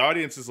laugh. The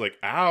audience is like,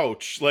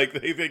 ouch. Like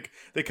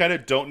they kind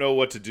of don't know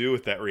what to do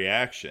with that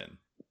reaction.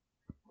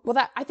 Well,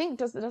 that I think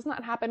doesn't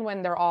that happen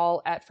when they're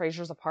all at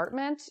Frasier's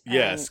apartment?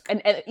 Yes.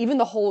 And even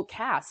the whole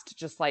cast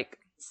just like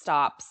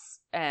stops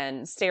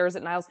and stares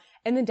at Niles.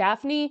 And then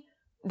Daphne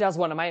does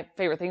one of my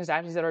favorite things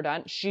Daphne's ever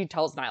done. She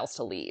tells Niles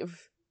to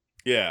leave.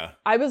 Yeah.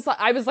 I was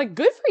like,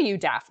 good for you,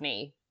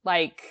 Daphne.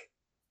 Like,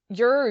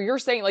 you're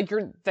saying like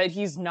that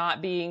he's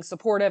not being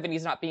supportive and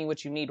he's not being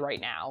what you need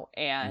right now.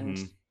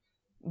 And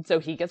so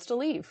he gets to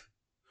leave.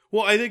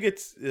 Well, I think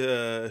it's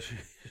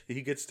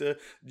he gets to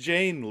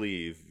Jane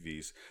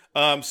leaves.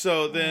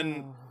 So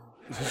then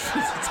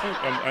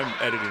I'm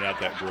editing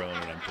out that groan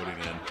and I'm putting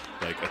in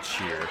like a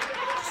cheer,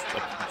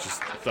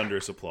 just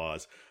thunderous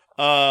applause.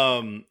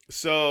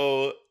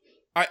 So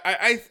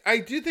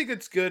I do think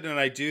it's good, and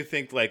I do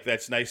think like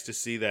that's nice to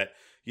see that,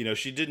 you know,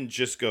 she didn't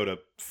just go to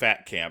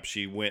fat camp.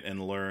 She went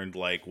and learned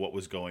like what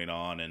was going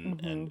on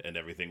and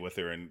everything with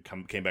her, and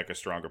came back a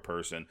stronger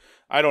person.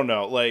 I don't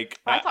know, like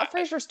I thought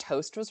Frasier's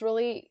toast was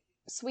really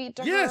sweet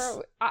to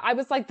her. I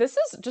was like, this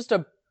is just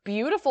a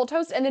beautiful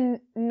toast, and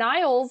then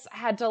Niles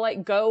had to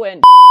like go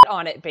and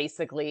on it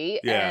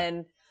basically,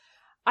 and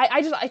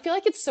I feel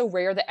like it's so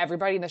rare that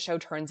everybody in the show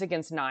turns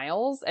against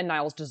Niles, and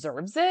Niles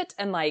deserves it.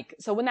 And like,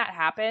 so when that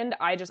happened,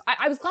 I was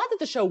glad that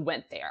the show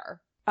went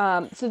there.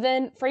 So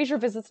then Frasier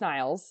visits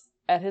Niles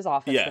at his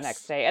office the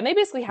next day, and they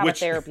basically have a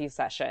therapy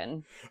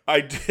session.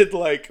 I did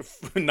like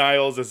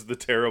Niles as the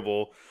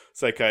terrible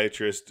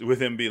psychiatrist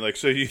with him being like,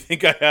 so you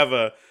think I have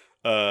a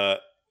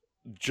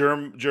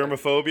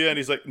germophobia? And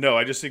he's like, no,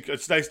 I just think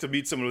it's nice to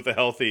meet someone with a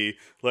healthy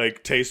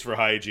like taste for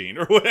hygiene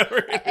or whatever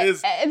it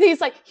is. And he's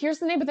like, here's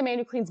the name of the man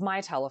who cleans my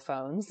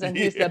telephones, and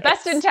he's the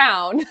best in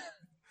town.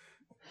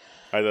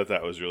 I thought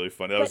that was really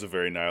fun. That was a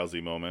very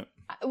Niles-y moment.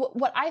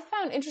 What I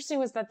found interesting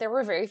was that there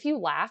were very few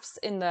laughs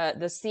in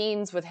the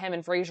scenes with him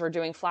and Frasier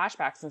doing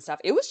flashbacks and stuff.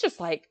 It was just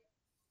like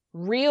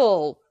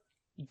real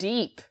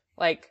deep,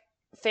 like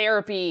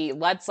therapy.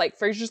 Let's like,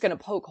 Frasier's going to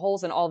poke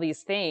holes in all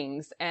these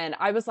things. And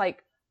I was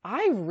like,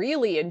 I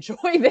really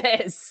enjoy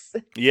this.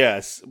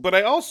 Yes, but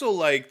I also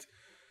liked,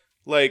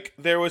 like,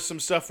 there was some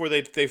stuff where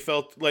they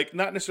felt like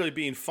not necessarily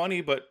being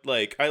funny, but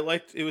like I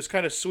liked it was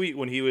kind of sweet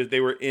when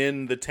they were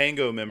in the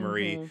Tango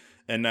memory,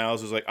 and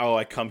Niles was like, "Oh,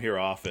 I come here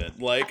often."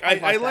 Like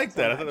I liked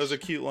that. I thought that was a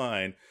cute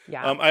line.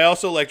 Yeah. I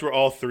also liked where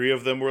all three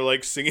of them were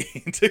like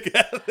singing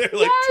together,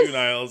 like two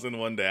Niles and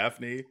one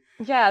Daphne.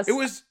 Yes,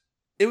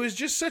 it was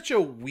just such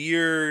a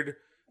weird.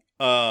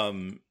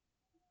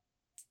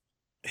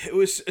 It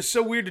was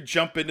so weird to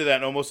jump into that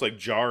and almost like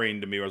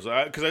jarring to me.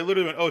 Because I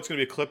literally went, oh, it's going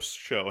to be a Clips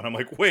show. And I'm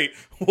like, wait,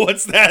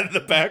 what's that in the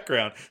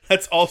background?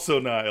 That's also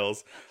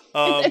Niles.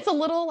 It's a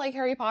little like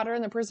Harry Potter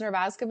and the Prisoner of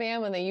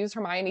Azkaban when they use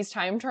Hermione's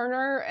time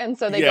turner. And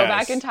so they go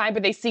back in time,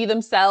 but they see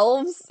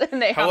themselves.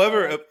 And they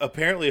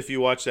apparently, if you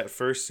watch that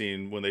first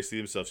scene, when they see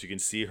themselves, you can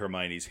see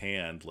Hermione's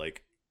hand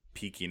like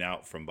peeking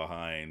out from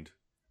behind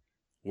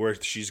where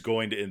she's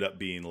going to end up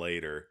being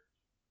later.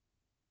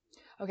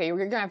 Okay, you're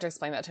going to have to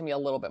explain that to me a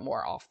little bit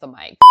more off the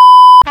mic.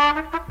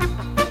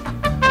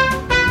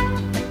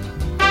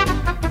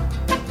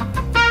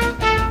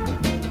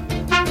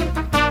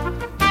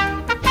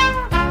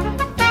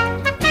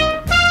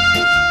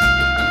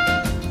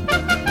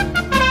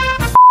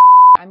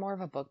 I'm more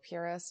of a book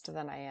purist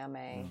than I am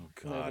a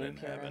movie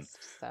purist.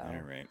 So.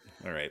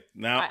 All right.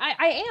 Now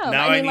I am.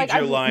 Now I need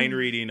your line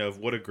reading of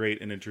what a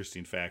great and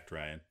interesting fact,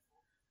 Ryan.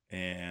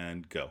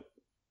 And go.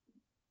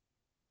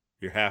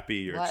 You're happy.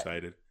 You're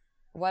excited.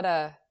 What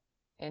a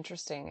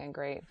interesting and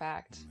great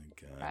fact,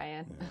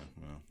 Ryan. Yeah,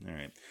 well, all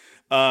right.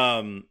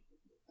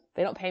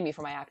 They don't pay me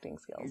for my acting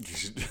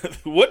skills.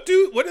 What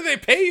do they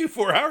pay you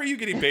for? How are you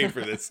getting paid for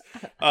this?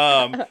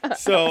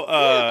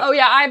 Oh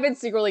yeah, I've been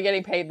secretly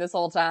getting paid this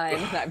whole time,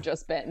 and I've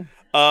just been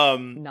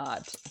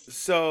not.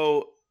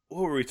 So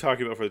what were we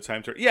talking about for the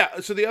time turn? Yeah.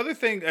 So the other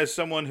thing, as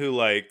someone who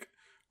like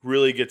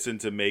really gets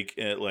into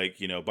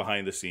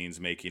behind the scenes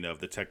making of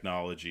the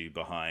technology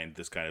behind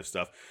this kind of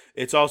stuff,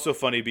 it's also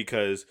funny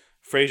because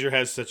Frasier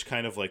has such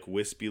kind of like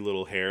wispy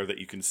little hair that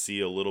you can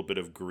see a little bit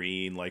of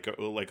green, like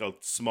a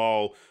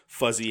small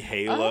fuzzy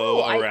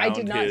halo around I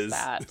did not his.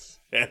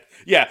 that.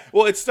 Yeah,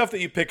 well, it's stuff that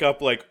you pick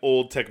up like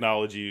old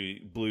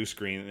technology, blue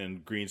screen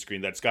and green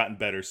screen that's gotten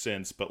better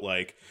since. But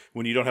like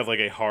when you don't have like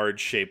a hard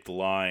shaped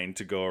line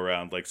to go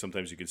around, like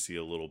sometimes you can see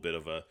a little bit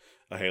of a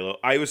halo.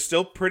 I was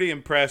still pretty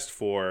impressed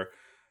for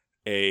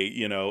a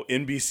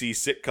NBC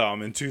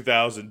sitcom in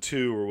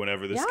 2002 or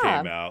whenever this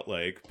came out.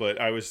 Like,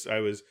 but I was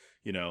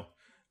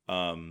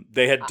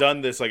they had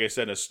done this, like I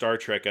said, in a Star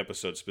Trek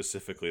episode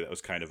specifically. That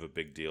was kind of a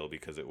big deal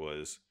because it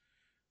was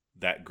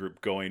that group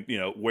going,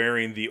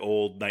 wearing the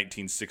old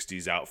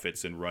 1960s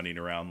outfits and running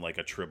around like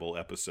a Tribble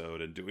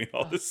episode and doing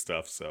all this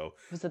stuff. So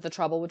was it the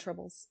Trouble with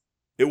Tribbles?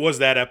 It was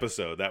that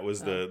episode. That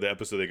was the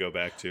episode they go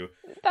back to.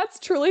 That's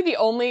truly the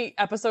only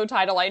episode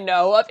title I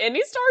know of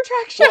any Star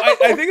Trek show. Well,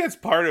 I think that's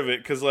part of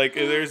it, because like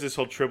there's this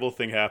whole Tribble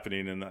thing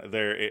happening, and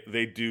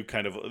they do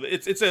kind of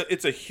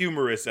it's a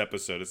humorous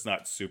episode. It's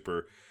not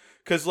super,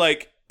 because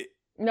like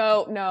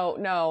no,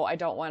 I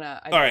don't want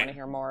to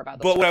hear more about.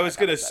 But what I was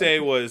gonna say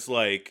was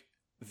like,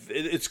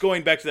 it's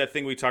going back to that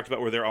thing we talked about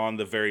where they're on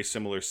the very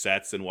similar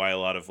sets, and why a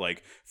lot of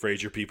like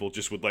Frasier people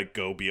just would like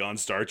go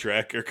beyond Star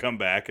Trek or come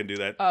back and do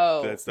that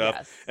stuff.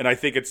 Yes. And I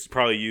think it's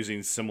probably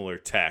using similar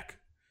tech.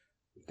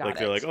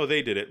 They're like, oh,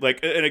 they did it. Like,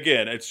 and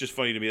again, it's just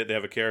funny to me that they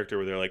have a character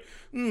where they're like,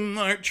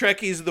 aren't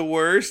Trekkies the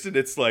worst? And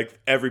it's like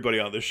everybody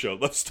on this show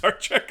loves Star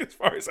Trek, as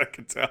far as I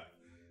can tell.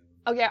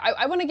 Okay,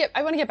 I want to get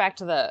back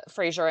to the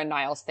Frasier and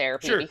Niles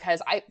therapy,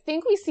 because I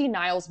think we see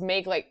Niles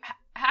make like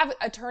have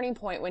a turning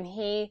point when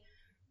he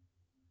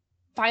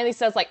finally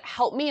says like,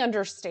 help me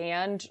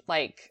understand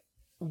like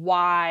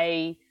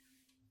why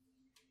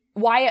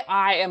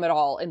I am at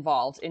all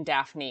involved in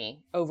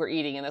Daphne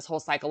overeating and this whole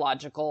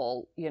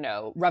psychological,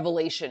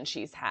 revelation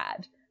she's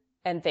had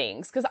and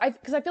things. Because I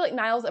feel like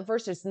Niles at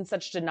first is in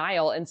such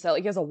denial, and so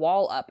he has a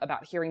wall up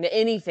about hearing that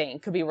anything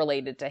could be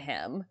related to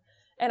him.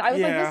 And I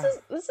was like, this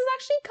is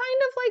actually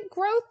kind of like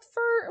growth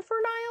for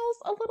Niles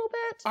a little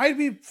bit.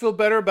 I'd feel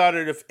better about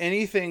it if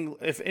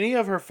any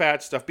of her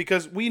fat stuff,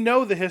 because we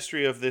know the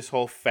history of this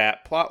whole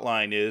fat plot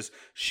line is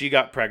she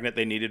got pregnant,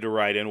 they needed to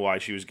write in why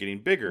she was getting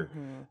bigger.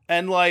 Mm-hmm.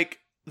 And like,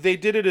 they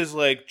did it as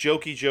like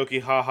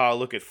jokey, haha,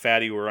 look at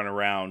fatty, we're run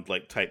around,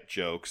 like type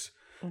jokes.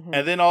 Mm-hmm.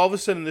 And then all of a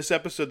sudden, this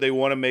episode, they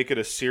want to make it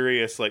a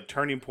serious like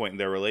turning point in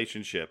their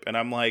relationship. And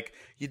I'm like,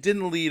 you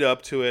didn't lead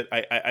up to it.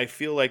 I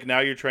feel like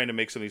now you're trying to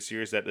make something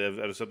serious out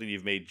of something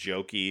you've made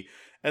jokey.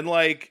 And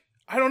like,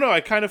 I don't know,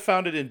 I kind of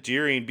found it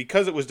endearing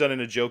because it was done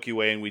in a jokey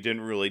way, and we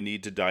didn't really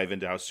need to dive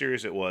into how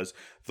serious it was.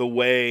 The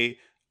way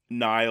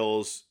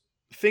Niles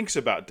thinks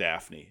about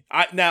Daphne.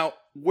 Now,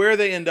 where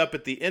they end up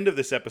at the end of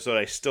this episode,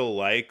 I still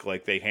like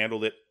they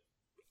handled it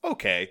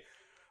okay.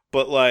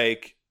 But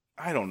like,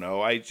 I don't know.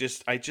 They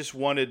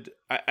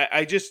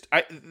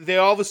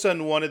all of a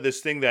sudden wanted this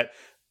thing that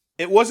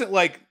it wasn't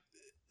like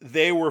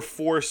they were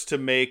forced to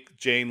make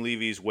Jane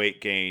Levy's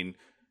weight gain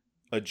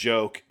a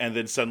joke, and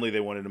then suddenly they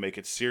wanted to make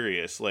it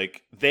serious.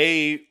 Like,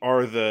 they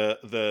are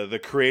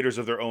the creators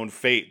of their own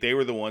fate. They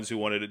were the ones who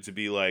wanted it to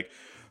be like,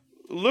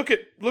 look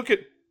at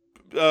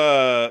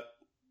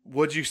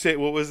what'd you say?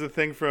 What was the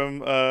thing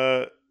from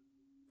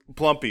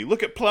Plumpy?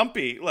 Look at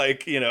Plumpy.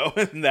 Like,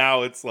 and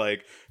now it's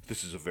like,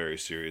 this is a very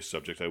serious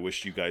subject. I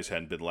wish you guys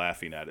hadn't been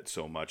laughing at it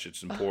so much.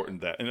 It's important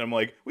that, and I'm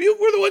like, we're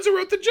the ones who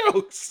wrote the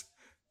jokes.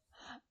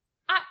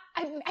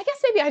 I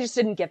guess maybe I just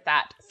didn't get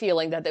that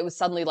feeling that it was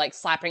suddenly like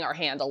slapping our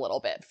hand a little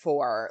bit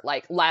for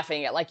like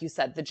laughing at, like you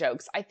said, the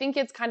jokes. I think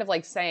it's kind of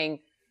like saying,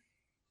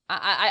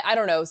 I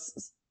don't know.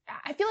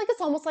 I feel like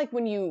it's almost like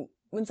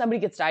when somebody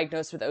gets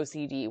diagnosed with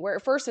OCD, where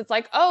at first it's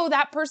like, oh,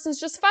 that person's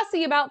just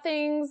fussy about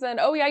things, and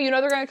oh yeah,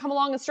 they're going to come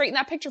along and straighten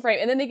that picture frame,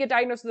 and then they get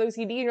diagnosed with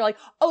OCD, and you're like,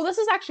 oh, this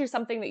is actually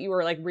something that you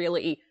were like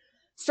really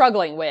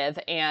struggling with,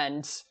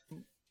 and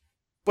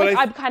but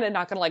I'm kind of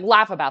not going to like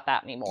laugh about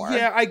that anymore.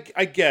 Yeah,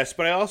 I guess,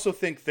 but I also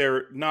think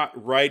they're not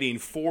writing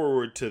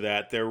forward to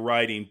that; they're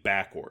writing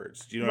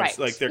backwards. Right. It's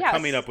like they're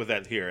coming up with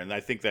that here, and I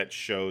think that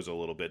shows a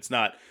little bit. It's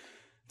not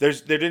there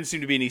didn't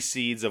seem to be any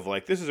seeds of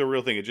like, this is a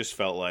real thing. It just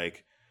felt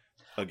like.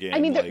 Again, I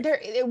mean,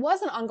 it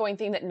was an ongoing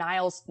thing that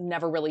Niles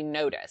never really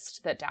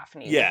noticed that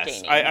Daphne was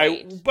gaining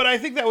weight. But I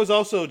think that was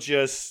also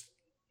just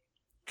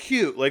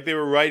cute. Like, they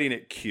were writing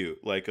it cute,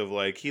 like of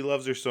like, he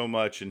loves her so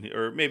much,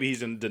 or maybe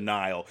he's in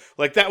denial.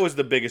 Like, that was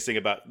the biggest thing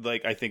about,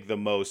 like, I think the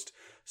most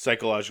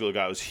psychological it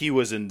got was he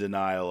was in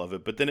denial of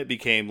it. But then it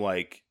became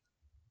like,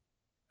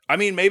 I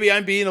mean, maybe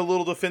I'm being a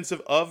little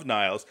defensive of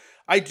Niles.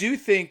 I do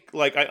think,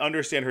 like, I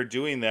understand her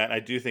doing that.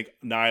 I do think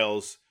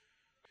Niles.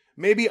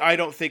 Maybe I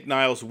don't think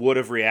Niles would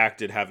have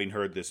reacted having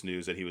heard this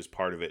news that he was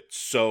part of it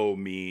so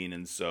mean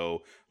and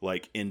so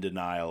like in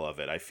denial of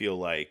it. I feel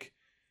like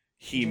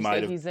he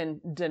might have. He's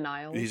in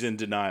denial. He's in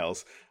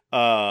denials.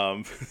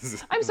 I'm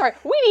sorry.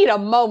 We need a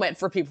moment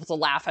for people to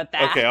laugh at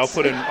that. Okay, I'll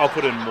put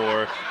in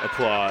more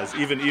applause,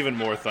 even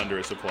more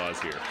thunderous applause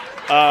here.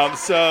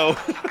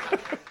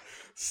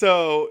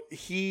 So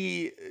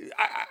he,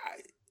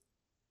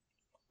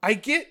 I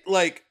get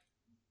like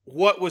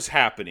what was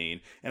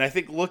happening, and I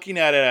think looking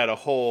at it at a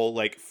whole,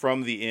 like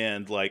from the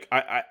end, like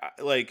I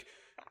like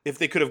if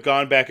they could have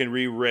gone back and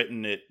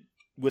rewritten it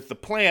with the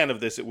plan of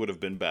this, it would have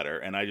been better.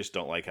 And I just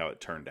don't like how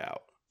it turned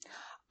out.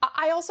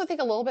 I also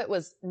think a little bit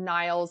was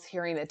Niles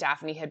hearing that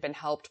Daphne had been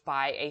helped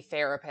by a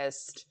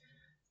therapist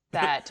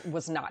that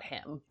was not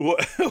him.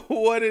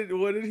 What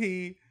did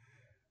he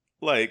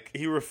like?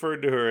 He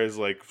referred to her as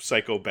like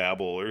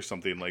psychobabble or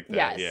something like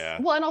that. Yes. Yeah.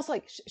 Well, and also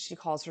like she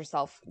calls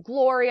herself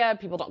Gloria.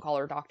 People don't call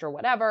her doctor,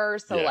 whatever.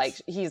 So yes. Like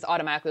he's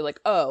automatically like,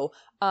 oh.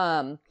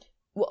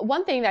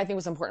 One thing that I think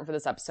was important for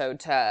this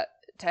episode to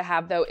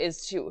have though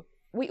is to.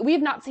 We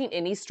have not seen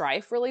any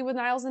strife really with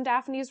Niles and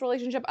Daphne's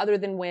relationship other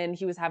than when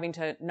he was having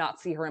to not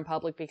see her in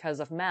public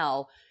because of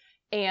Mel.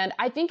 And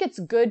I think it's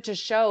good to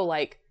show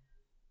like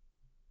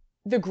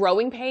the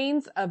growing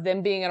pains of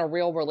them being in a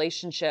real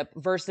relationship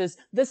versus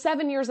the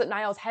 7 years that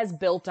Niles has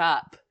built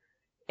up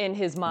in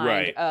his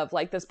mind of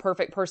like this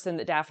perfect person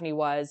that Daphne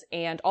was.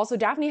 And also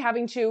Daphne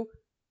having to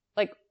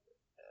like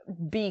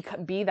be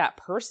that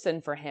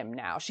person for him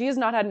now. She has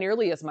not had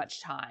nearly as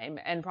much time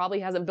and probably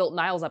hasn't built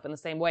Niles up in the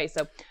same way.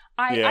 So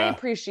I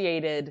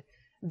appreciated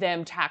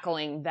them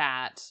tackling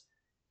that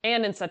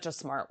and in such a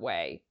smart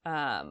way.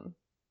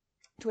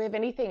 Do we have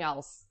anything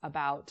else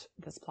about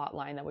this plot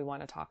line that we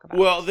want to talk about?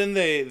 Well, then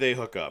they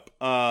hook up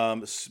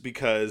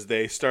because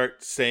they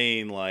start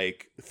saying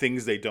like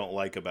things they don't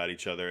like about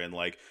each other, and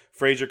like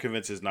Frasier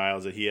convinces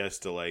Niles that he has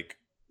to like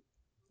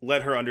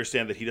let her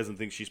understand that he doesn't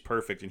think she's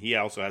perfect, and he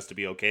also has to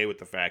be okay with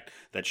the fact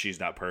that she's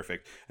not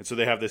perfect. And so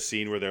they have this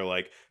scene where they're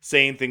like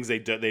saying things they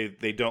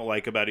don't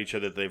like about each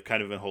other that they've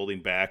kind of been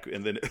holding back,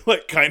 and then it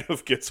like kind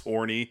of gets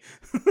horny,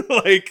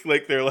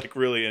 like they're like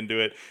really into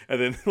it, and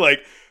then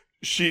like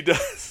she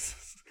does.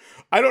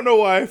 I don't know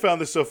why I found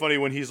this so funny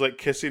when he's like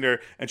kissing her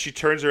and she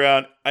turns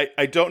around.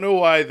 I don't know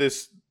why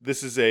this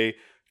is a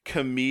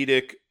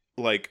comedic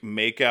like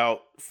make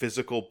out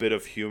physical bit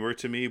of humor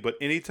to me, but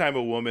anytime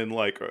a woman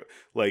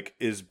like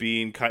is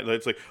being kind of,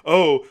 it's like,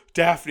 oh,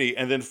 Daphne,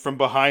 and then from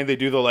behind they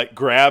do the like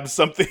grab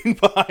something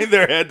behind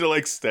their head to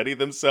like steady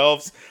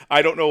themselves.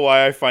 I don't know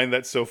why I find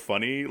that so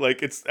funny.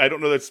 Like I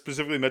don't know that's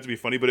specifically meant to be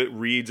funny, but it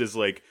reads as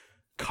like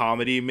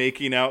comedy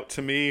making out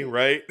to me,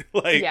 right?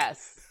 Like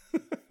yes.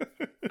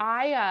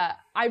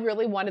 I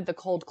really wanted the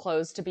cold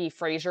close to be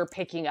Frasier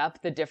picking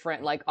up the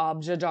different like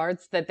object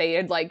darts that they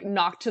had like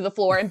knocked to the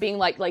floor and being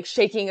like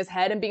shaking his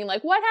head and being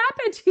like, what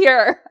happened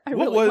here? I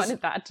really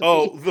wanted that to be.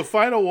 Oh, the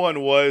final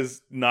one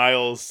was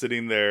Niles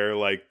sitting there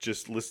like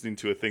just listening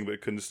to a thing but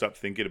couldn't stop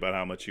thinking about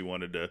how much he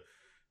wanted to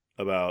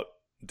about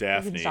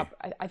Daphne.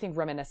 I think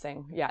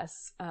reminiscing.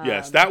 Yes.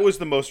 Yes, that was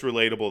the most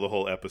relatable the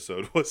whole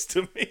episode was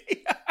to me.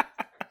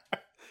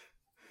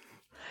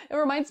 It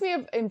reminds me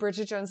of in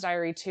Bridget Jones'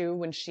 Diary too,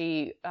 when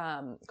she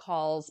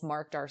calls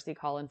Mark Darcy,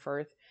 Colin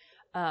Firth,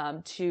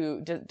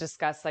 to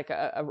discuss like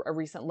a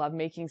recent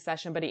lovemaking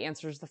session, but he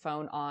answers the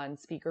phone on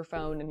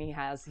speakerphone and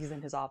he's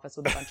in his office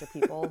with a bunch of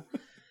people,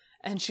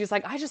 and she's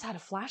like, "I just had a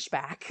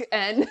flashback,"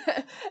 and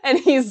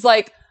he's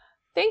like,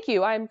 "Thank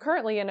you, I'm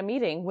currently in a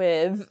meeting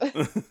with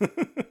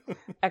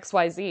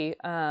XYZ."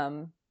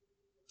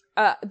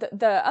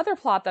 The other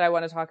plot that I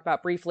want to talk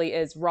about briefly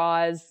is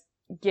Roz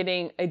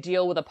getting a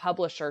deal with a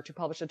publisher to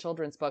publish a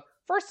children's book.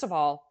 First of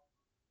all,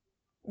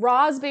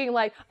 Roz being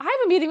like, I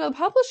have a meeting with a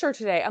publisher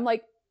today. I'm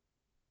like,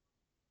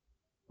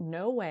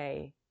 no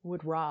way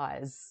would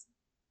Roz,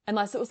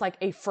 unless it was like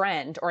a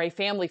friend or a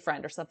family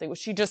friend or something, would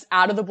she just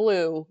out of the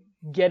blue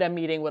get a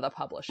meeting with a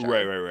publisher?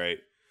 Right.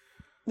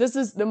 This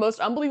is the most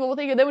unbelievable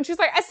thing. And then when she's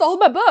like, I sold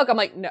my book, I'm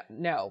like,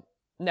 no,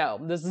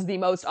 this is the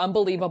most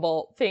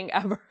unbelievable thing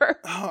ever.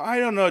 Oh, I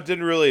don't know. It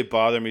didn't really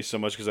bother me so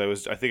much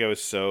because I think I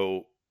was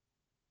so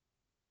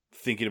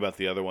thinking about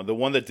the other one. The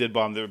one that did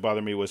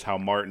bother me was how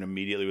Martin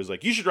immediately was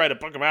like, you should write a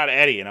book about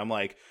Eddie. And I'm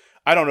like,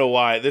 I don't know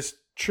why. This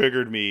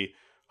triggered me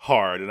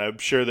hard. And I'm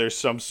sure there's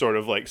some sort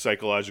of like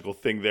psychological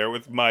thing there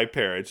with my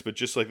parents, but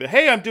just like,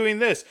 hey, I'm doing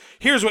this.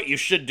 Here's what you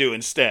should do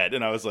instead.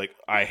 And I was like,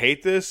 I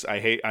hate this.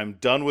 I'm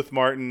done with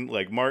Martin.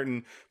 Like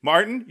Martin,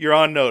 you're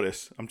on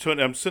notice. I'm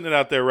sitting it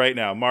out there right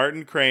now.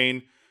 Martin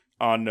Crane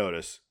on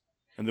notice.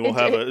 And then we'll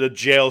have a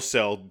jail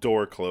cell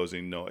door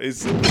closing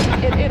noise.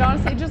 It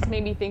honestly just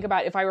made me think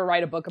about if I were to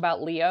write a book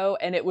about Leo,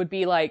 and it would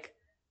basically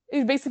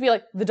be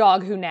like the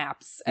dog who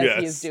naps, as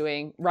he is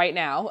doing right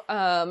now.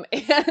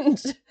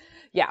 And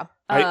yeah.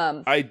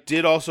 I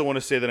did also want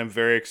to say that I'm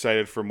very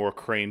excited for more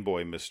Crane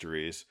Boy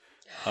mysteries.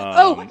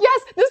 Oh,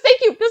 yes.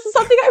 Thank you. This is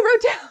something I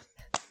wrote down.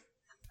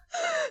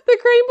 The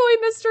Crane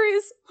Boy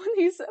mysteries,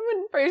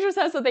 when Frasier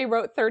says that they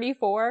wrote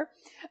 34,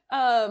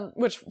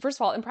 which, first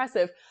of all,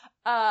 impressive.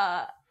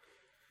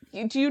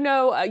 Do you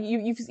know,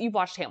 you've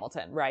watched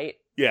Hamilton, right?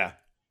 Yeah.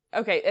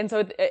 Okay, and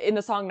so in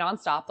the song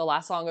Nonstop, the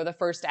last song of the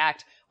first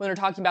act, when they're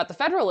talking about the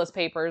Federalist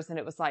Papers, and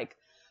it was like,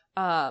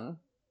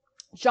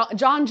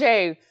 John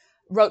Jay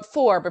wrote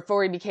 4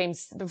 before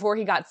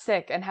he got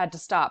sick and had to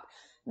stop.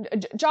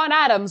 John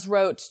Adams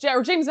wrote,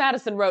 or James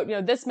Madison wrote,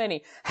 this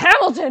many.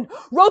 Hamilton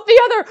wrote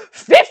the other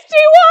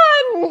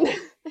 51!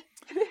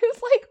 It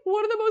was like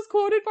one of the most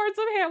quoted parts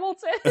of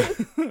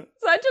Hamilton.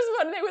 So I just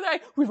wanted, they were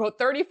like, we wrote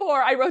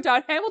 34. I wrote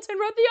down Hamilton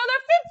wrote the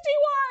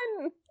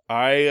other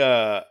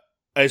 51.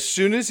 As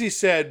soon as he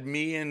said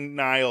me and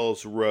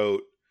Niles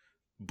wrote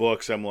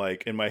books, I'm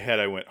like, in my head,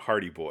 I went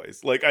Hardy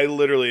Boys. Like I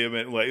literally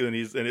meant like, and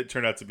it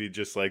turned out to be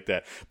just like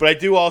that. But I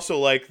do also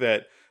like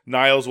that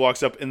Niles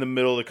walks up in the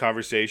middle of the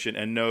conversation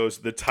and knows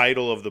the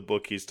title of the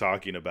book he's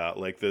talking about,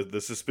 like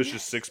the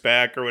Suspicious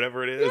Six-Pack or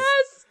whatever it is.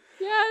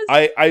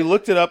 Yes. I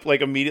looked it up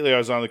like immediately. I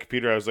was on the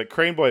computer. I was like,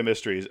 Crane Boy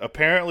Mysteries.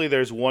 Apparently,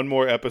 there's one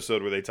more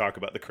episode where they talk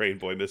about the Crane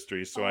Boy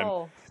Mysteries. So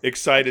I'm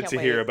excited to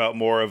hear about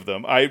more of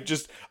them. I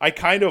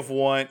kind of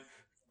want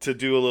to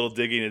do a little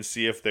digging and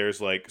see if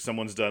there's like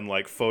someone's done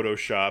like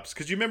photoshops.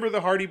 Because you remember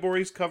the Hardy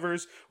Boys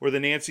covers or the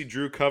Nancy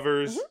Drew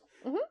covers?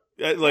 Mm-hmm.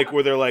 Like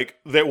where they're like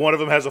that one of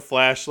them has a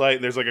flashlight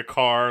and there's like a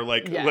car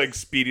like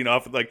speeding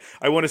off. Like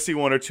I want to see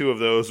one or two of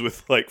those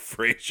with like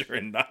Frasier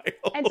and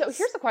Niles. And so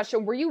here's the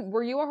question: Were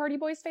you a Hardy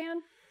Boys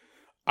fan?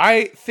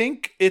 I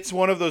think it's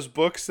one of those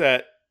books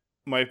that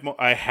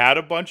I had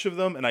a bunch of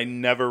them and I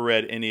never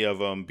read any of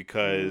them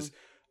because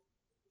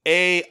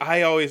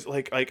I always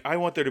like I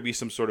want there to be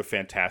some sort of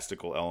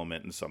fantastical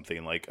element in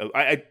something. Like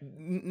I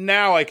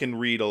now I can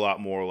read a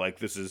lot more like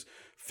this is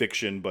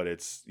fiction, but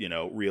it's, you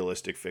know,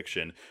 realistic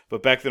fiction.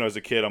 But back then I was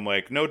a kid, I'm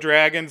like, no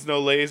dragons,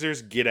 no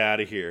lasers, get out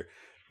of here.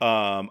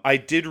 I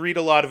did read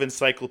a lot of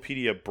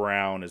Encyclopedia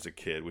Brown as a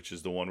kid, which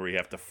is the one where you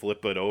have to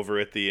flip it over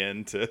at the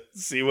end to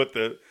see what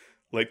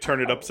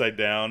turn it upside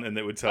down, and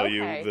it would tell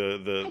you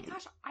the. Oh,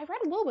 gosh, I read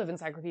a little bit of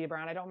Encyclopedia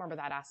Brown. I don't remember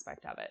that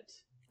aspect of it.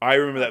 I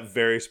remember that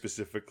very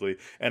specifically,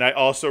 and I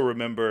also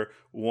remember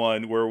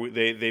one where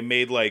they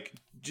made like,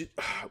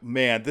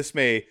 man, this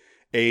may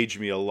age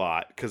me a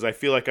lot because I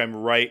feel like I'm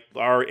right.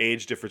 Our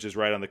age difference is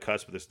right on the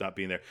cusp of this not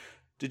being there.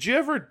 Did you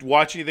ever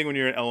watch anything when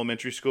you were in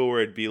elementary school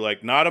where it'd be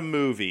like not a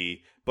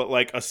movie but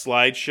like a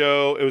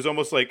slideshow? It was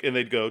almost like, and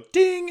they'd go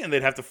ding, and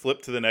they'd have to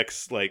flip to the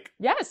next like.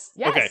 Yes.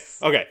 Okay.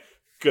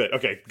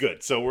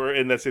 Good. So we're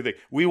in that same thing.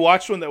 We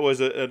watched one that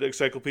was an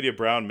Encyclopedia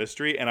Brown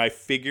mystery, and I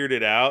figured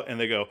it out. And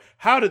they go,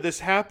 "How did this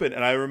happen?"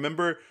 And I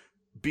remember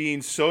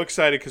being so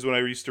excited because when I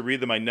used to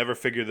read them, I never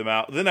figured them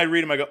out. Then I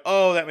read them, I go,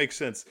 "Oh, that makes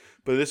sense."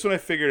 But this one, I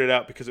figured it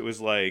out because it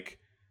was like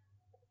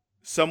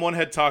someone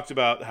had talked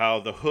about how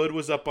the hood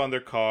was up on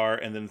their car,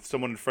 and then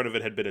someone in front of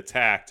it had been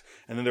attacked,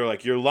 and then they're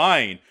like, "You're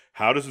lying.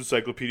 How does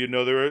Encyclopedia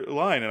know they're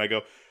lying?" And I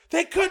go,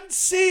 "They couldn't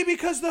see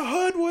because the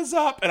hood was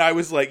up." And I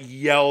was like,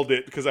 yelled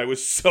it because I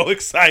was so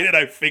excited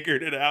I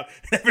figured it out.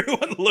 And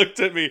everyone looked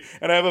at me,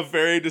 and I have a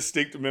very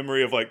distinct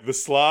memory of like the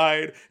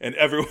slide and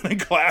everyone in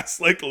class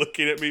like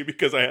looking at me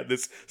because I had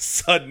this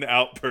sudden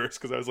outburst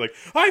because I was like,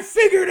 "I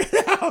figured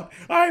it out.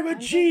 I'm a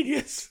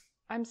genius."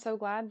 I'm so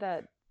glad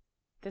that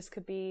this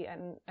could be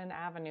an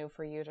avenue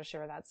for you to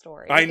share that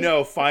story. I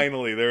know,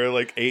 finally. There are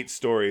like 8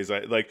 stories.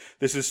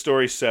 This is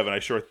story 7. I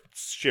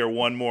share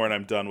one more and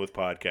I'm done with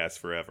podcasts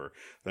forever.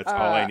 That's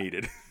all I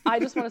needed. I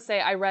just want to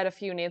say I read a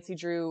few Nancy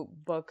Drew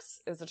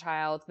books as a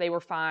child. They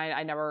were fine.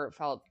 I never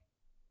felt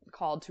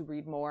called to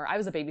read more. I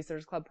was a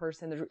Babysitter's Club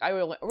person. I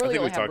really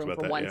only have room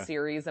for one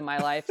series in my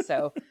life.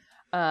 So,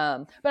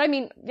 but I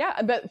mean,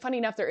 yeah, but funny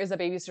enough, there is a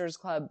Babysitter's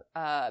Club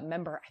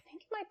member. I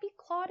think it might be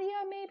Claudia,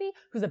 maybe,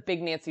 who's a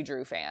big Nancy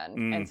Drew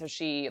fan. And so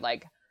she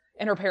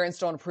and her parents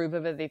don't approve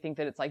of it. They think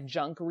that it's like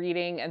junk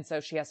reading. And so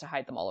she has to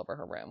hide them all over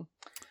her room.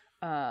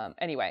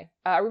 Anyway,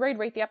 are we ready to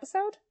rate the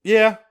episode?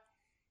 Yeah.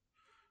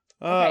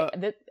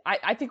 Okay.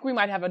 I think we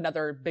might have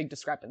another big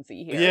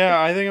discrepancy here.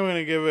 Yeah, I think I'm going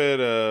to give it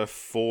a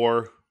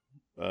 4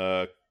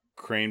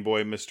 Crane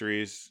Boy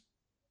Mysteries.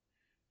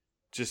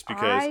 Just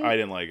because I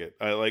didn't like it.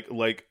 I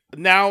like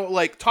now,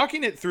 like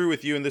talking it through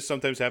with you, and this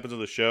sometimes happens on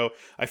the show,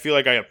 I feel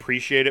like I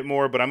appreciate it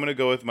more, but I'm going to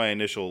go with my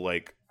initial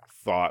like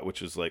thought,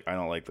 which is like, I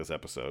don't like this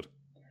episode.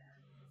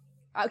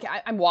 Okay,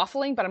 I'm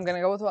waffling, but I'm going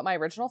to go with what my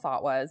original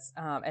thought was,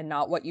 and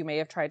not what you may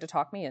have tried to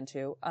talk me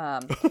into.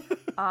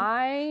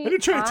 I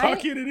didn't try to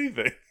talk you into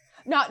anything.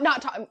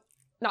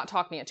 Not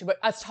talk me into, but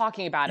us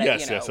talking about it.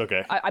 Yes, yes,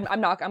 okay. I'm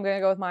going to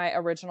go with my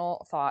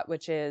original thought,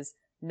 which is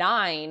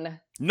 9.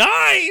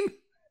 9.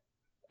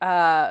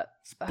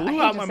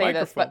 Blew out my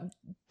microphone. This,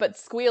 but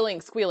squealing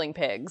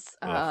pigs,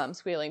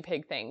 squealing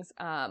pig things.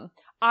 I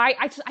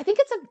think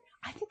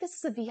this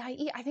is a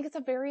VIE. I think it's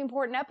a very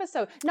important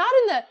episode. Not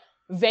in the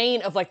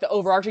vein of like the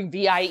overarching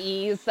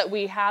VIEs that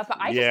we have, but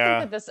I just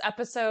think that this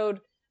episode,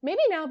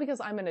 maybe now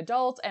because I'm an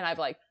adult and I've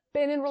like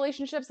been in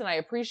relationships and I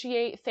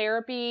appreciate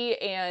therapy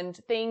and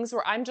things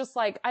where I'm just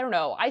like, I don't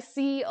know, I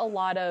see a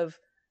lot of,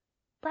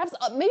 perhaps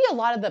maybe a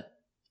lot of the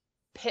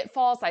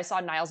pitfalls I saw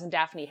Niles and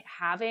Daphne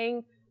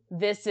having.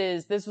 This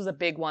was a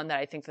big one that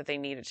I think that they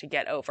needed to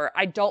get over.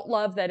 I don't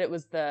love that it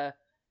was that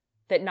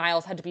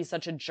Niles had to be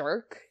such a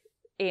jerk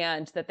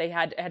and that they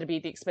had to be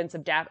at the expense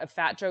of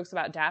fat jokes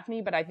about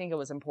Daphne, but I think it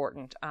was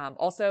important.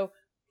 Also,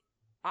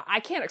 I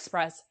can't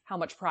express how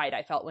much pride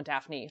I felt when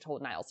Daphne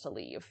told Niles to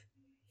leave.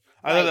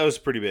 I thought that was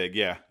pretty big.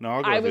 Yeah. No,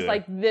 I'll go with you. I was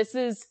like, this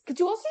is, because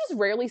you also just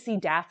rarely see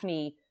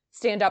Daphne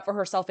stand up for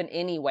herself in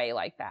any way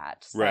like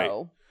that.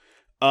 So.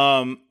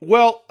 Right.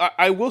 Well,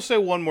 I will say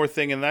one more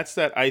thing, and that's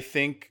that I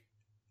think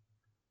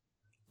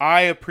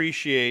I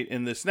appreciate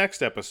in this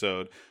next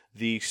episode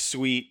the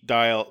sweet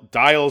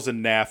Dials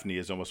and Daphne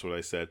is almost what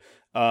I said.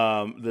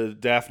 The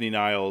Daphne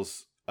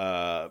Niles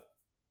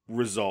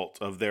result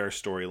of their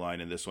storyline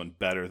in this one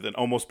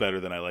almost better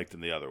than I liked in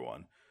the other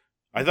one.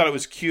 I thought it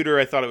was cuter.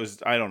 I thought it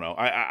was, I don't know.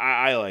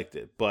 I liked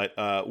it. But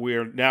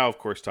we're now, of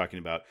course, talking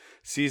about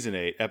Season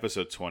 8,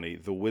 Episode 20,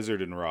 The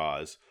Wizard and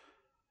Roz.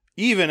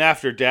 Even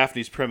after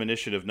Daphne's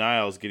premonition of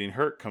Niles getting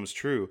hurt comes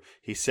true,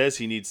 he says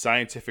he needs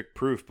scientific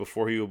proof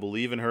before he will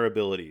believe in her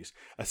abilities.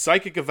 A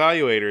psychic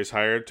evaluator is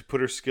hired to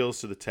put her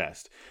skills to the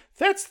test.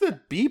 That's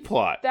the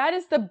B-plot. That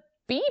is the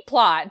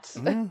B-plot.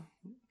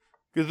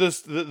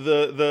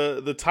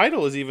 The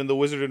title is even The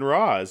Wizard and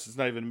Roz. It's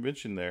not even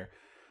mentioned there.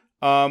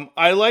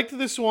 I liked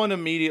this one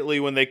immediately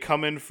when they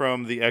come in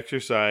from the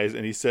exercise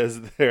and he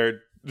says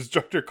their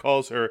instructor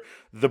calls her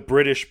the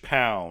British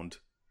Pound.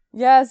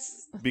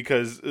 Yes.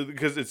 Because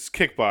it's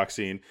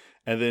kickboxing,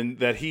 and then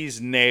that he's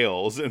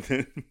Nails, and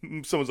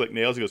then someone's like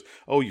Nails, he goes,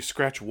 "Oh, you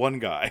scratch one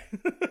guy."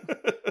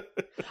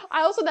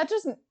 That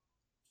just,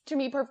 to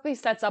me, perfectly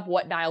sets up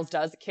what Niles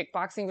does at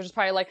kickboxing, which is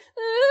probably like,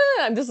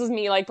 and this is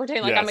me like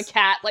pretending like I'm a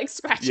cat, like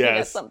scratching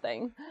at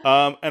something.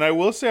 And I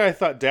will say I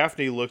thought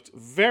Daphne looked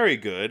very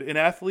good in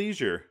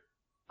athleisure.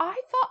 I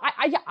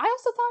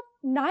also thought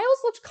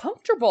Niles looked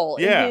comfortable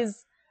in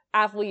his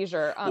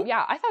athleisure.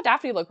 I thought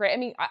Daphne looked great. I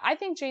mean, I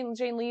think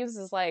Jane Leeves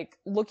is like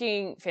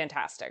looking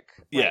fantastic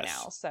right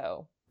now.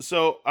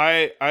 So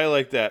I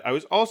like that. I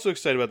was also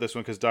excited about this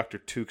one because Dr.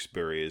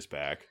 Tewksbury is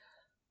back.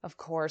 Of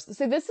course.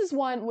 So this is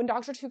one, when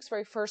Dr.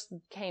 Tewksbury first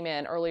came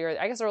in earlier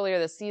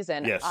this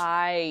season,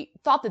 I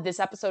thought that this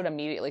episode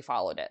immediately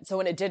followed it. So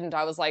when it didn't,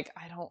 I was like,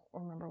 I don't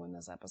remember when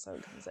this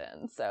episode comes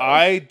in. So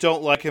I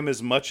don't like him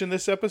as much in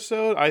this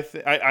episode.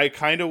 I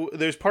kind of,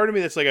 there's part of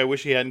me that's like, I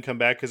wish he hadn't come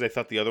back because I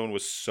thought the other one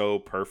was so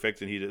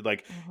perfect. And he did,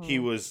 like, he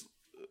was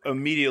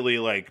immediately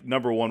like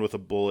number one with a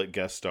bullet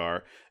guest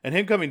star. And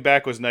him coming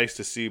back was nice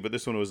to see, but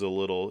this one was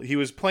he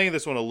was playing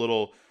this one a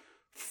little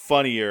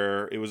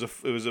funnier. It was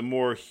a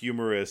more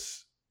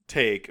humorous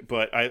take,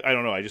 but I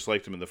don't know, I just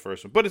liked him in the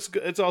first one. But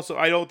it's also,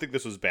 I don't think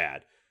this was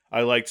bad.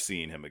 I liked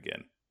seeing him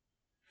again.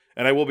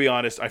 And I will be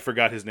honest, I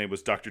forgot his name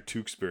was Dr.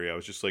 Tewksbury. I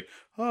was just like,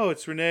 oh,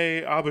 it's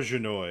Rene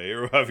Auberjonois,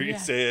 or however you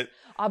say it.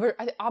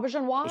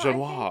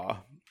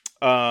 Auberjonois.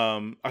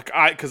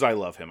 Because I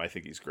love him. I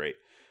think he's great.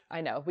 I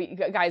know.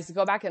 Guys,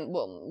 go back and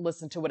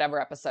listen to whatever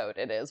episode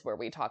it is where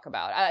we talk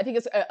about. I think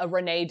it's a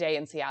Renee Day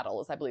in Seattle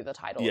is, I believe, the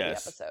title of the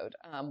episode,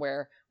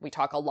 where we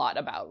talk a lot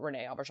about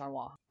Rene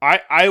Auberjonois.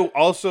 I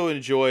also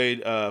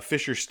enjoyed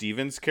Fisher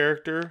Stevens'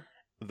 character.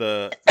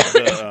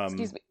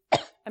 Excuse me.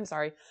 I'm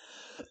sorry.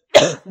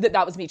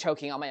 That was me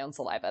choking on my own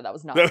saliva. That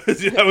was not.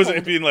 That was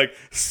being like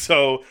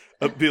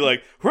be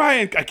like,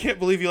 Ryan, I can't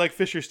believe you like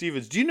Fisher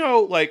Stevens. Do you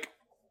know like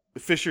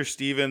Fisher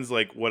Stevens,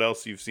 like what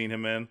else you've seen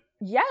him in?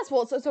 Yes,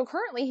 well, so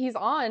currently he's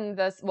on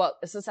this,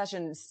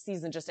 Succession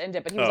season just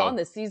ended, but he was on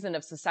this season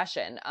of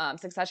Succession.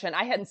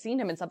 I hadn't seen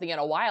him in something in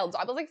a while, so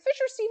I was like,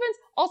 Fisher Stevens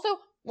also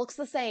looks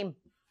the same.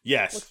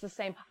 Yes. Looks the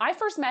same. I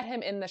first met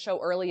him in the show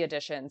Early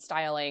Edition,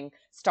 starring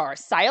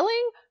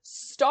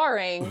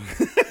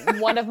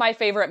one of my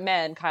favorite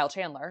men, Kyle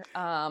Chandler,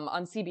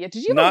 on CBS.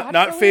 Did you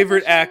not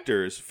favorite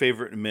actors,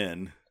 favorite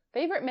men?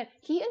 Favorite men.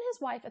 He and his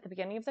wife at the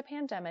beginning of the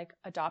pandemic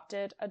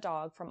adopted a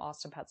dog from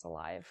Austin Pets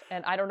Alive.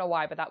 And I don't know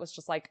why, but that was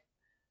just like,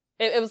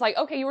 it was like,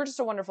 okay, you were just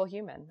a wonderful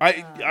human.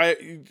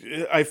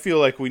 I feel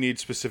like we need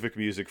specific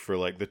music for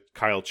like the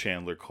Kyle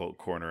Chandler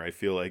corner. I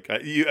feel like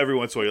every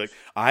once in a while you're like,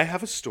 I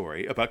have a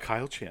story about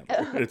Kyle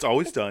Chandler. And it's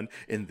always done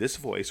in this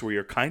voice where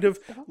you're kind of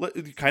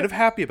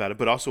happy about it,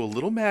 but also a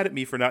little mad at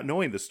me for not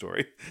knowing the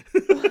story.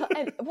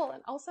 and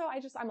also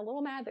I'm a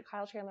little mad that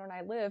Kyle Chandler and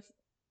I live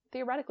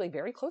theoretically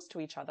very close to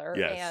each other.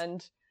 Yes.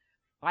 And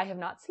I have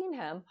not seen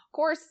him. Of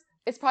course,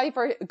 it's probably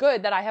for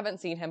good that I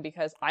haven't seen him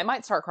because I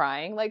might start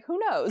crying. Like, who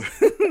knows?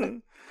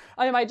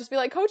 I might just be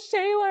like, Coach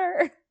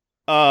Taylor.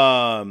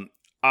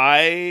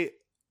 I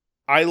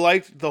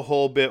liked the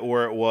whole bit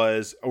where it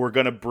was, we're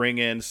going to bring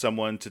in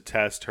someone to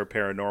test her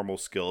paranormal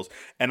skills.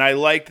 And I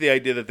liked the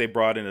idea that they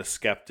brought in a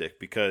skeptic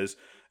because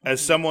as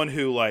someone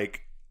who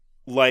likes,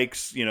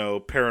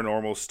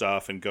 paranormal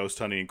stuff and ghost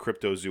hunting and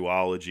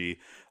cryptozoology,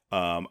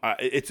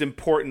 it's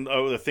important.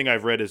 The thing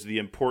I've read is the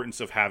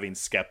importance of having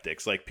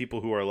skeptics, like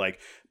people who are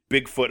like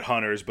Bigfoot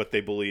hunters, but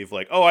they believe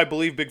like, oh, I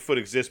believe Bigfoot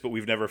exists, but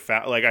we've never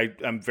found, like,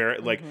 I'm very,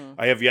 like,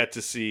 I have yet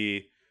to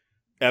see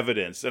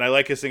evidence. And I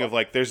like this thing of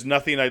like, there's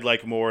nothing I'd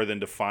like more than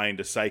to find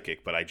a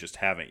psychic, but I just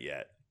haven't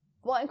yet.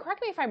 Well, and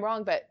correct me if I'm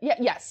wrong, but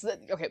yes.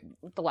 Okay.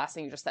 The last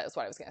thing you just said is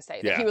what I was going to say.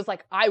 That he was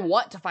like, I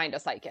want to find a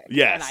psychic.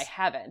 Yes. And I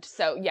haven't.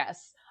 So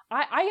yes,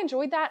 I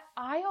enjoyed that.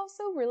 I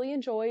also really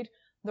enjoyed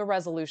the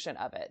resolution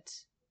of it.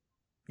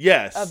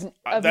 Yes. Of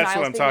that's Niles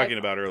what I'm talking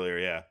about earlier.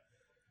 Yeah.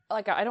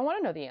 Like, I don't want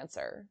to know the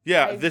answer.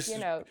 Yeah,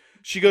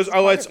 she goes,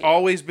 oh, it's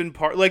always been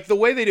part, like the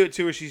way they do it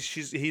too is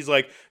he's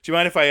like, do you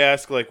mind if I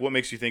ask like what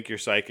makes you think you're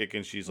psychic?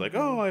 And she's like,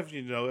 oh,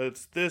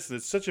 it's this and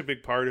it's such a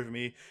big part of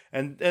me.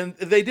 And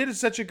they did it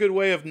such a good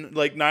way of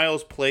like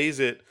Niles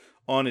plays it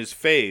on his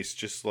face,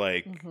 just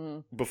like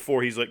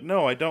before he's like,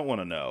 no, I don't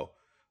want to know,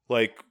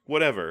 like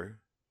whatever.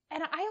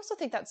 And I also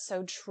think that's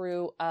so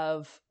true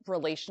of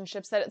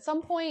relationships that at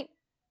some point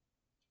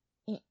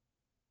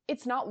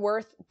it's not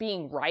worth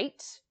being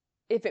right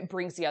if it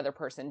brings the other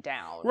person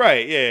down.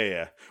 Right.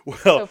 Yeah.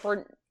 Well,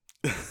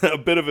 a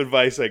bit of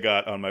advice I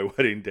got on my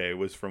wedding day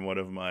was from one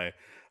of my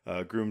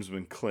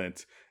groomsmen,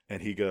 Clint,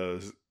 and he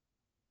goes,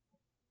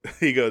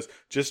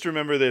 just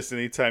remember this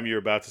anytime you're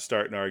about to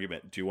start an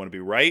argument. Do you want to be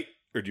right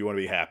or do you want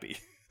to be happy?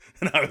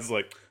 And I was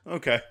like,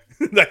 okay.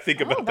 I think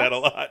about that a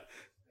lot.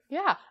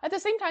 Yeah. At the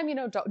same time,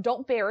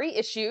 don't bury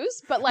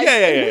issues, but like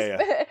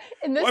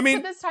in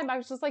this time, I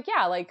was just like,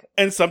 yeah, like.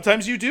 And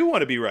sometimes you do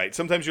want to be right.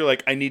 Sometimes you're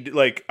like,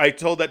 I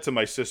told that to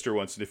my sister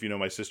once, and if you know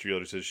my sister, you'll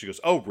understand. She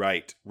goes, "Oh,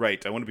 right.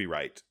 I want to be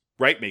right.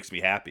 Right makes me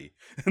happy."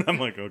 And I'm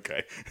like,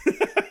 okay.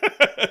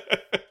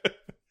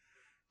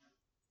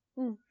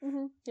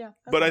 Mm-hmm. Yeah. Okay.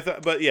 But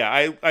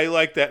I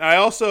like that. I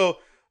also.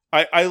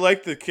 I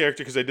like the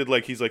character because I did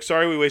like, he's like,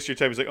 "Sorry we wasted your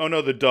time." He's like, "Oh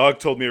no, the dog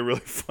told me a really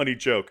funny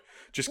joke.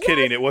 Just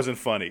kidding, it wasn't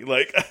funny."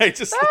 Like, I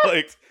just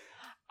liked.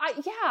 I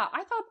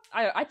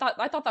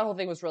thought that whole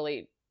thing was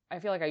really. I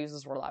feel like I used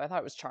this word a lot. I thought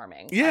it was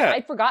charming. Yeah,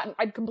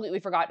 I'd completely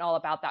forgotten all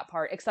about that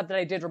part, except that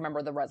I did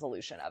remember the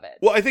resolution of it.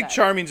 Well, I think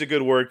charming's a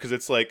good word because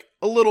it's like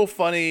a little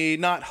funny,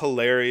 not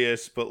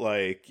hilarious, but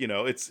like,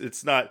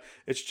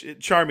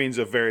 charming's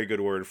a very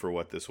good word for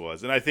what this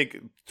was, and I think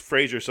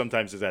Frasier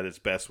sometimes is at its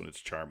best when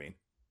it's charming.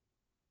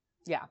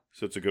 Yeah.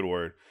 So it's a good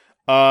word.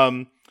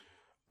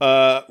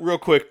 Real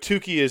quick,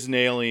 Tukey is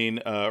nailing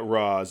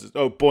Roz.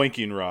 Oh,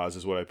 boinking Roz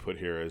is what I put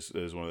here as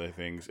one of the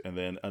things. And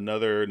then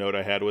another note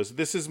I had was,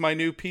 "This is my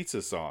new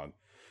pizza song."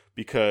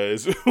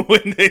 Because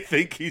when they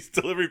think he's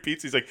delivering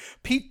pizza, he's like,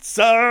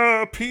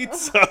 "Pizza,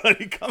 pizza," and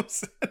he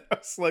comes in. I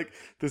was like,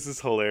 this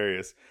is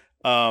hilarious.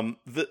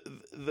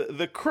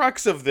 The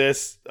crux of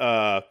this,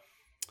 I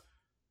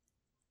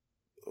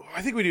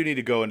think we do need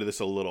to go into this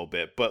a little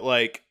bit, but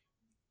like,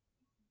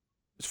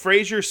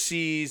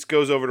 Frasier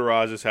goes over to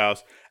Roz's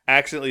house,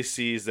 accidentally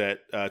sees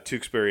that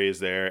Tewksbury is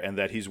there and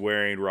that he's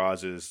wearing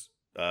Roz's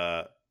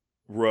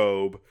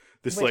robe.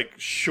 This like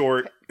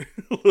short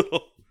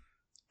little.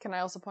 Can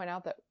I also point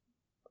out that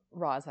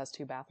Roz has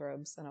 2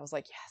 bathrobes, and I was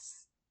like,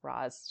 yes,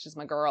 Roz, she's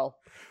my girl.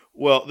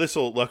 Well, this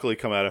will luckily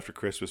come out after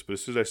Christmas, but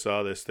as soon as I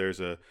saw this,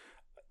 there's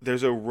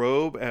a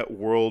robe at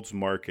World's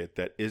Market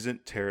that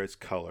isn't Tara's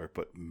color,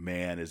 but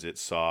man, is it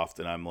soft.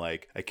 And I'm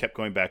like, I kept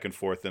going back and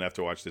forth. And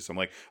after I watched this, I'm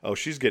like, oh,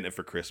 she's getting it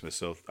for Christmas,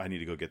 so I need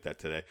to go get that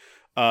today.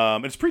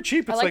 It's pretty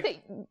cheap. It's I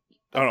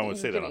don't want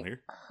to say that on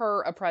here.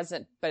 Her a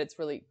present, but it's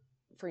really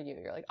for you.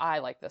 You're like, I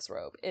like this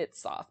robe.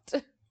 It's soft.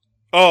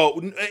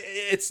 Oh,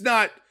 it's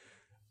not.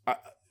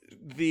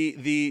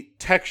 The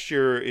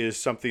texture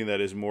is something that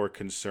is more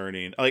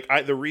concerning. Like,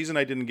 the reason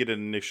I didn't get it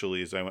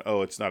initially is I went,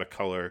 oh, it's not a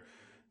color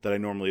that I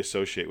normally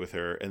associate with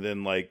her, and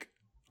then like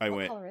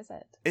what color is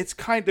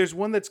it? There's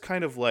one that's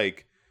kind of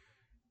like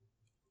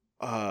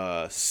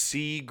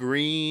sea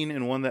green,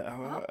 and one that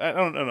I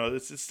don't know.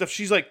 It's stuff.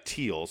 She's like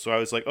teal, so I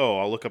was like, oh,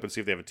 I'll look up and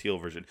see if they have a teal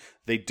version.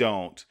 They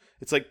don't.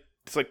 It's like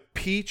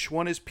peach.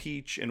 One is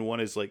peach, and one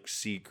is like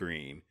sea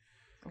green.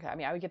 Okay, I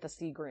mean, I would get the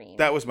sea green.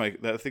 I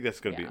think that's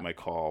gonna be my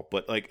call,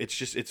 but like,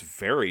 it's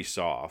very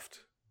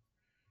soft.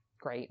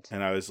 Great.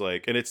 And I was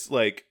like, and it's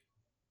like,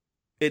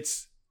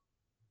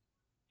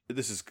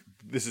 This is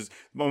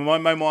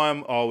my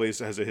mom always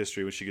has a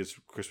history when she gets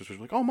Christmas. She's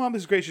like, "Oh, Mom,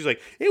 this is great." She's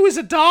like, "It was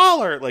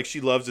 $1." Like, she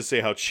loves to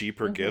say how cheap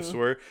her gifts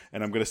were,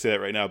 and I'm gonna say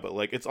that right now. But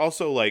like, it's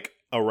also like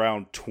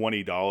around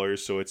 $20,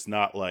 so it's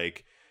not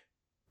like,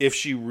 if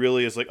she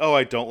really is like, "Oh,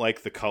 I don't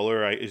like the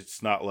color,"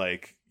 it's not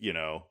like,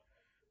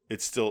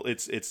 it's still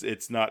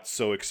it's not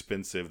so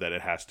expensive that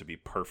it has to be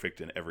perfect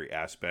in every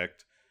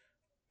aspect.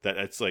 That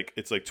it's like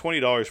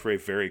 $20 for a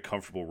very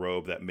comfortable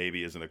robe that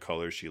maybe isn't a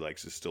color she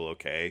likes is still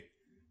okay.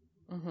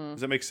 Mm-hmm.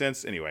 Does that make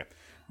sense? Anyway.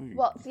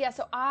 Well, yeah,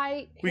 so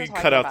we can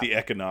cut out the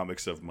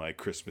economics of my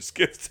Christmas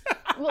gift.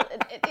 Well,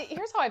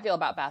 here's how I feel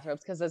about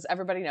bathrobes, because as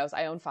everybody knows,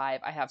 I own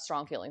 5. I have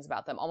strong feelings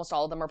about them. Almost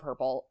all of them are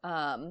purple.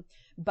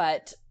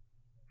 But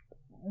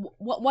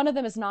one of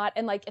them is not.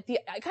 And like, kind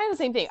of the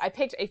same thing. I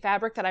picked a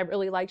fabric that I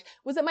really liked.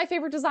 Was it my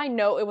favorite design?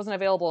 No, it wasn't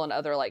available in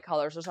other like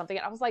colors or something.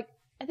 And I was like,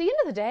 at the end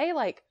of the day,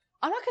 like,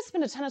 I'm not going to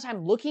spend a ton of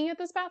time looking at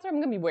this bathrobe. I'm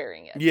going to be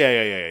wearing it.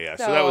 Yeah.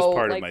 So that was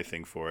part of my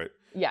thing for it.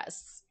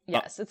 Yes.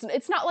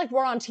 It's not like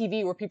we're on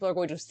TV where people are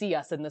going to see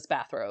us in this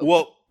bathrobe.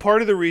 Well,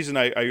 part of the reason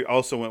I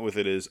also went with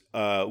it is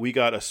we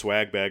got a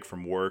swag bag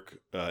from work.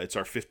 It's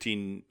our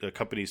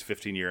company's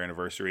 15-year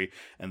anniversary,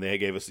 and they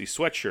gave us these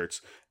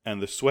sweatshirts,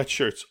 and the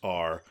sweatshirts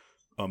are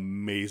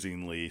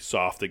amazingly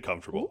soft and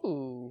comfortable.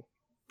 Ooh.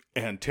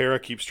 And Tara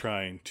keeps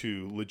trying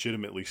to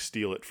legitimately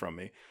steal it from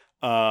me.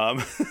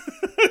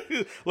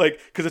 Like,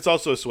 because it's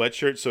also a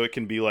sweatshirt, so it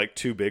can be like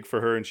too big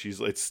for her, and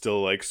it's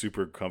still like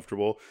super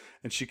comfortable,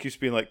 and she keeps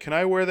being like, "Can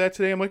I wear that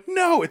today?" I'm like,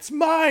 "No, it's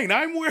mine.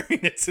 I'm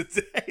wearing it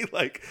today."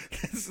 Like,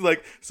 it's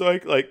like, so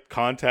I like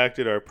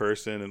contacted our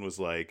person and was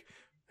like,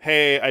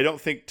 "Hey, I don't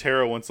think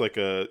Tara wants like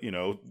a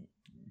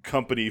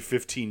company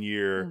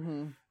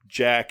 15-year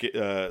jacket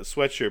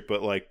sweatshirt,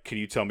 but like, can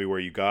you tell me where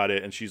you got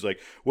it?" And she's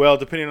like, "Well,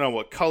 depending on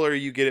what color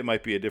you get, it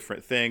might be a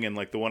different thing, and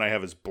like the one I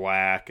have is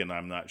black, and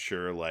I'm not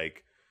sure,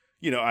 like,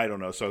 I don't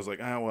know." So I was like,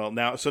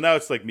 now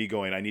it's like me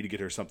going, I need to get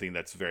her something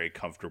that's very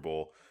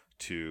comfortable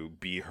to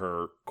be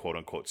her quote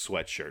unquote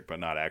sweatshirt, but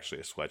not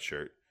actually a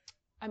sweatshirt.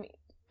 I mean,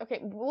 okay,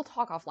 we'll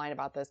talk offline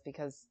about this,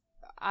 because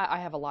I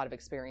have a lot of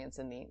experience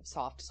in the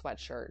soft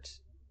sweatshirt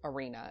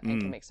arena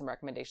and can make some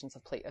recommendations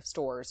of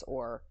stores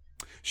or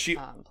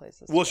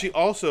places. Well, she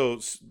also,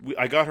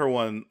 I got her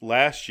one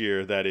last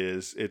year that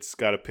it's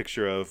got a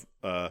picture of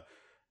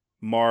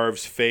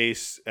Marv's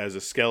face as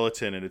a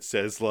skeleton, and it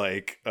says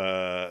like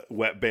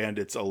Wet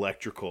Bandits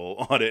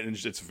Electrical on it, and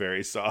it's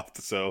very soft.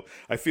 So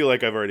I feel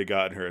like I've already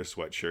gotten her a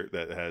sweatshirt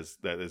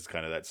that is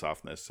kind of that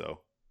softness.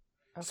 So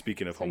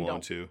speaking of Home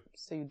Alone 2.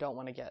 So you don't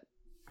want to get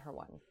her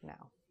one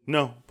now?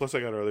 No, plus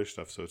I got her other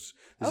stuff, so this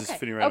is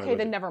fitting around. Okay,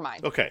 then never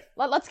mind. Okay.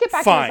 Let's get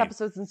back to this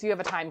episode since you have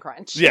a time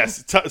crunch.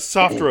 Yes,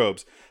 soft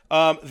robes.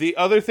 The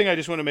other thing I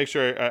just want to make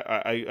sure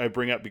I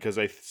bring up, because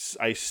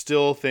I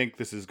still think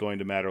this is going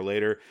to matter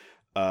later.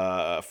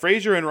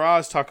 Frasier and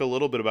Roz talk a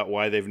little bit about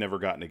why they've never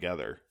gotten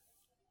together.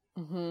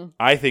 Mm-hmm.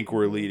 I think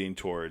we're leading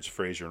towards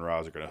Frasier and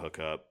Roz are going to hook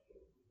up.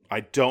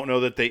 I don't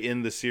know that they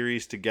end the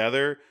series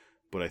together,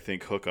 but I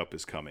think hookup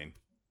is coming.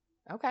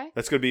 Okay.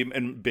 That's going to be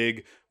in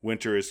big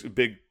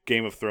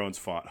Game of Thrones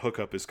font.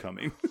 Hookup is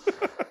coming.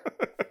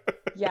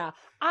 Yeah.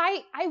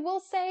 I will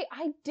say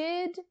I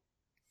did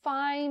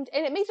find,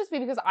 and it may just be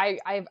because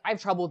I've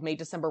trouble with May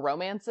December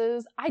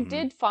romances. I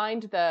did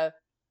find the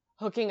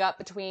hooking up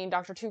between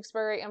Dr.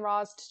 Tewksbury and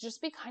Roz to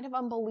just be kind of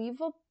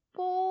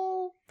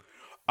unbelievable.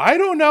 I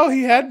don't know.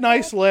 He had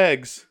nice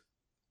legs.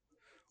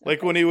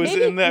 Like when he was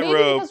in that robe.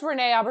 Maybe because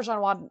Renee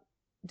Auberjonois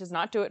does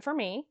not do it for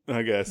me.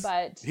 I guess.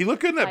 But he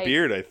looked good in that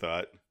beard, I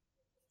thought.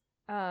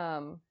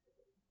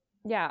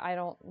 Yeah, I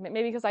don't.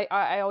 Maybe because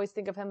I always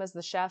think of him as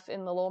the chef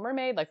in The Little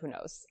Mermaid. Like, who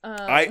knows?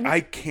 I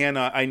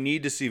cannot. I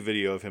need to see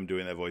video of him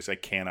doing that voice. I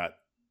cannot.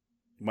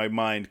 My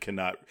mind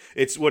cannot.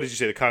 It's, what did you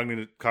say?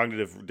 The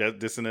cognitive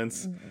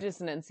dissonance.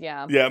 Dissonance,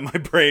 yeah. Yeah, my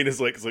brain is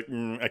like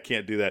I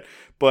can't do that.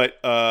 But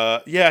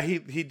yeah,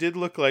 he did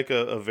look like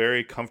a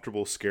very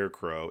comfortable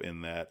scarecrow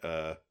in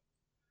that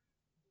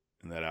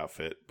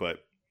outfit.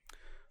 But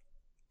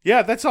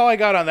yeah, that's all I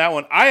got on that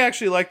one. I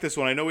actually like this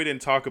one. I know we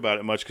didn't talk about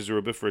it much because we were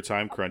a bit for a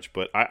time crunch,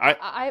 but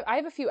I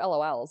have a few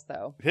LOLs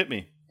though. Hit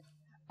me.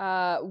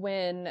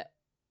 When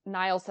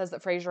Niles says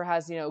that Frasier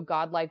has,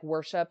 godlike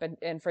worship,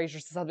 and Frasier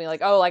says something like,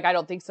 "Oh, like I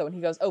don't think so," and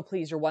he goes, "Oh,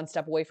 please, you're one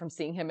step away from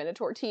seeing him in a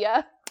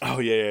tortilla." Oh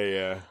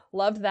yeah.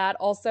 Loved that.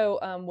 Also,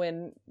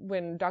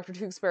 when Dr.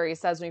 Tewksbury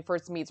says when he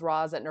first meets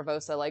Roz at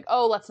Nervosa, like,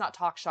 "Oh, let's not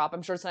talk shop.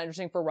 I'm sure it's not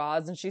interesting for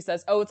Roz," and she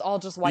says, "Oh, it's all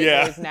just white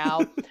boys now."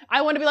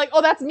 I want to be like,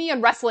 "Oh, that's me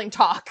in wrestling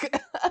talk."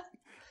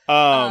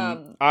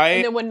 And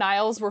then when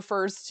Niles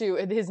refers to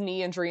his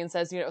knee injury and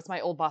says, "It's my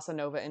old bossa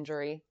nova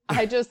injury,"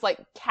 I just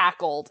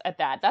cackled at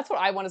that. That's what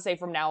I want to say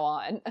from now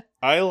on.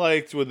 I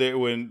liked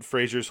when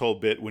Frasier's whole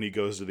bit when he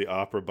goes to the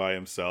opera by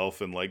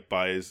himself and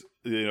buys,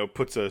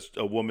 puts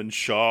a woman's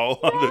shawl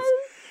on this.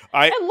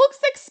 And looks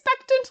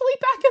expectantly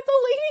back at the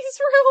ladies'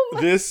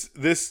 room.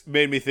 This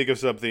made me think of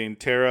something.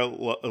 Tara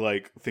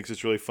thinks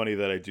it's really funny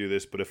that I do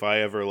this, but if I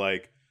ever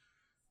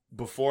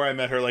before I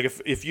met her,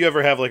 if you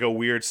ever have a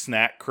weird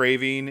snack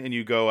craving and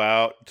you go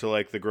out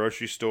to the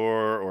grocery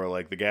store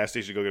or the gas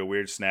station to go get a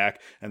weird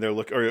snack and they're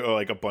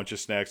or a bunch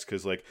of snacks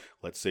because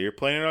let's say you're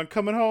planning on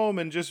coming home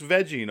and just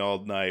vegging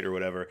all night or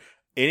whatever.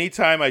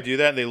 Anytime I do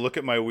that and they look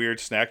at my weird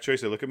snack choice,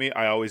 they look at me,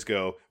 I always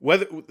go,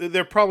 whether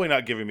they're probably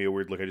not giving me a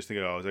weird look, I just think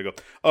I go,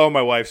 "Oh,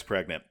 my wife's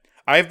pregnant."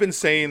 I've been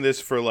saying this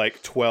for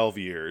 12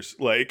 years.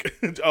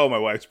 "Oh, my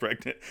wife's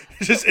pregnant."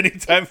 Just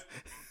anytime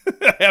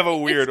I have a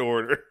weird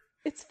order.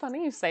 It's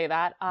funny you say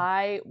that.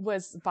 I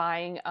was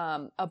buying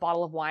a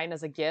bottle of wine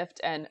as a gift,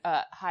 and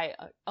hi,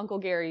 Uncle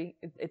Gary.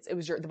 It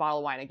was the bottle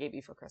of wine I gave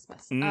you for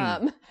Christmas.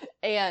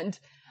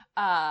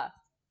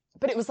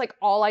 But it was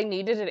all I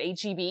needed at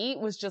HEB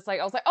was just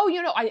I was like, "Oh,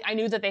 I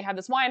knew that they had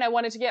this wine I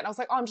wanted to get," and I was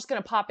like, "Oh, I'm just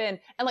gonna pop in,"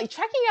 and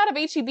checking out of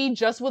HEB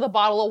just with a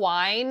bottle of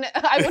wine.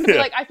 I would be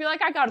I feel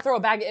like I gotta throw a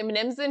bag of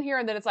M&Ms in here,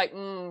 and then it's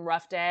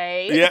rough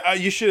day. Yeah,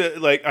 you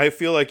should I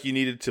feel like you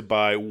needed to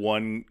buy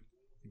one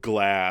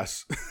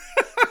glass.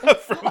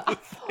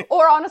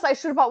 Or honestly, I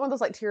should have bought one of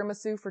those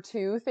tiramisu for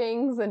two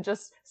things and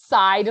just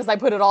sighed as I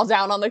put it all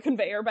down on the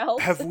conveyor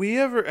belt.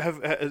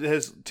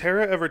 Has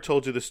Tara ever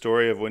told you the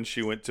story of when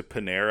she went to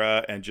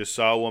Panera and just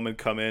saw a woman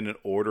come in and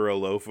order a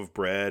loaf of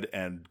bread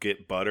and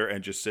get butter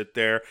and just sit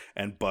there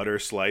and butter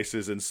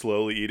slices and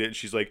slowly eat it?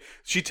 And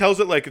she tells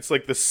it it's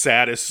the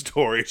saddest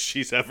story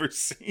she's ever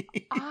seen.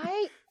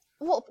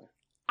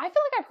 I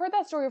feel like I've heard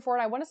that story before,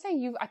 and I want to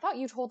say I thought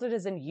you told it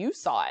as in you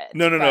saw it.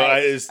 No.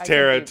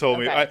 Tara told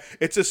me.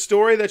 It's a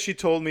story that she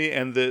told me,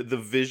 and the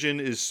vision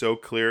is so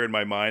clear in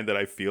my mind that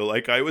I feel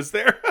like I was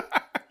there.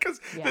 Because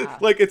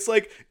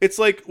it's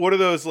like one of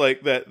those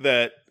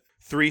that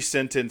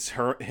 3-sentence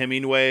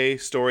Hemingway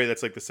story that's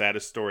the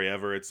saddest story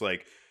ever. It's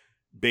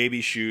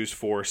baby shoes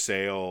for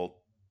sale,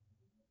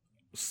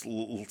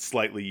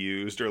 slightly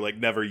used or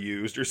never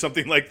used or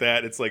something like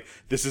that. It's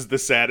this is the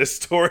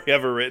saddest story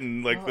ever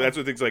written. That's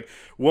what things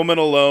woman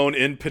alone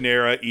in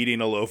Panera eating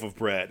a loaf of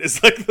bread.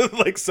 It's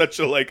such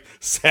a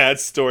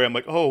sad story. I'm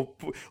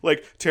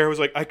Tara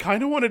was I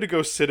kind of wanted to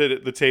go sit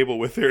at the table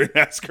with her and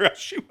ask her how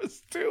she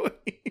was doing.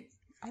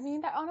 I mean,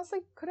 that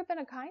honestly could have been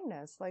a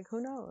kindness. Who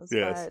knows?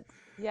 Yes. But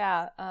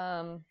yeah.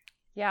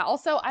 Yeah.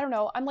 Also, I don't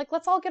know. I'm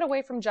let's all get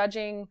away from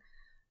judging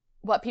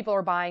what people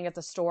are buying at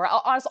the store.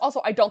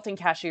 Also, I don't think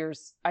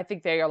cashiers, I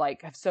think they are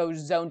have so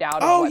zoned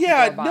out of what people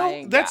are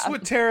buying. No, that's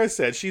what Tara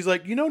said. She's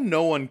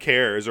no one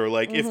cares, or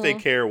if they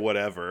care,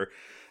 whatever.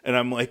 And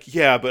I'm like,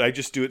 yeah, but I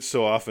just do it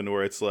so often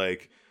where it's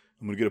like,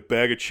 I'm going to get a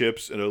bag of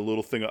chips and a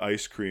little thing of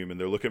ice cream. And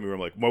they're looking at me where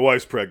I'm like, my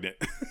wife's pregnant.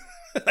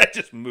 I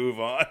just move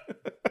on.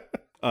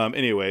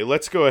 Anyway,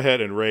 let's go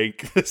ahead and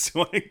rank this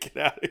one and get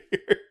out of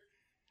here.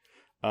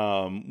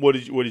 What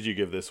did you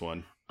give this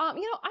one? I'm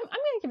going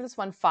to give this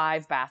one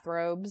 5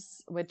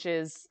 bathrobes, which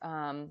is,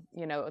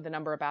 the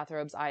number of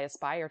bathrobes I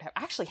aspire to have.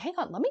 Actually, hang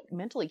on. Let me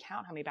mentally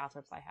count how many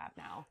bathrobes I have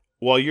now.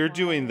 While you're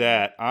doing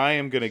that, I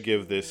am going to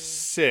give this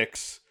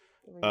 6.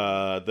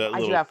 I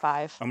do have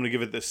 5. I'm going to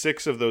give it the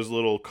 6 of those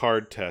little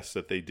card tests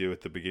that they do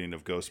at the beginning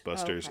of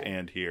Ghostbusters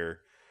and here.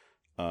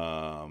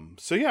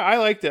 So yeah, I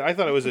liked it. I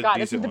thought it was a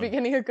decent it's at the one.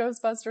 Beginning of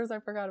Ghostbusters. I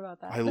forgot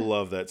about that. I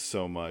love that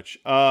so much.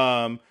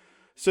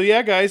 So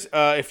yeah, guys,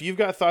 if you've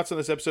got thoughts on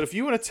this episode, if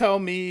you want to tell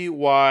me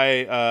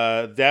why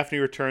Daphne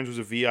Returns was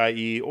a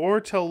VIE,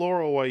 or tell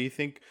Laurel why you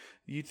think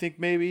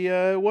maybe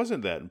it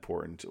wasn't that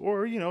important,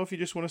 or if you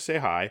just want to say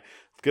hi,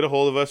 get a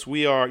hold of us.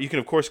 You can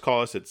of course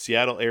call us at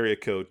Seattle area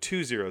code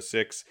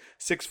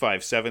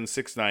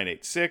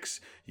 206-657-6986.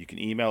 You can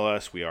email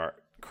us. We are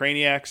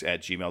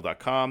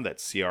craniacs@gmail.com.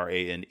 That's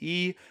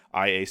CRANEIACS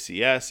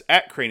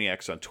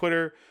 @craniacs on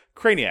Twitter.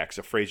 Craniacs,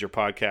 a Frasier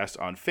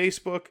podcast on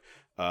Facebook.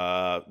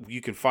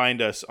 You can find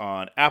us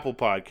on Apple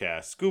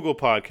Podcasts, Google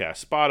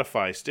Podcasts,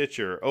 Spotify,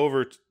 Stitcher,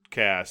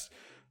 Overcast,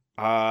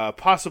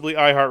 possibly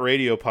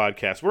iHeartRadio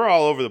Podcasts. We're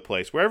all over the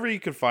place. Wherever you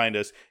can find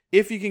us,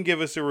 if you can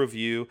give us a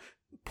review,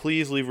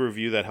 please leave a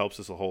review. That helps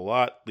us a whole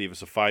lot. Leave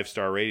us a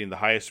 5-star rating, the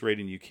highest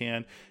rating you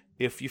can.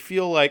 If you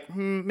feel like,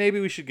 maybe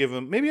I should give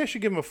him a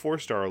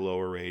 4-star or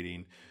lower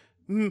rating.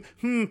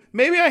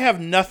 Maybe I have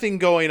nothing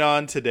going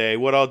on today.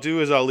 What I'll do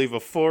is I'll leave a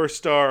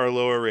 4-star or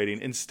lower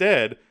rating.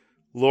 Instead,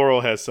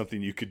 Laurel has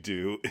something you could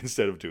do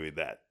instead of doing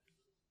that.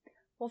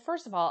 Well,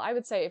 first of all, I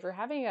would say if you're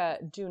having a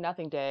do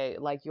nothing day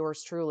like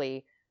yours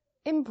truly,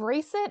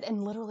 embrace it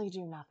and literally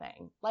do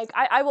nothing. Like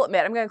I will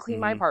admit, I'm going to clean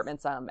my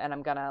apartment some and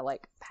I'm going to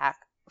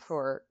pack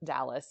for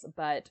Dallas.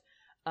 But,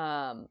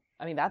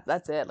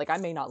 that's it. Like I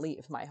may not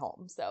leave my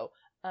home. So,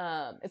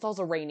 it's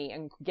also rainy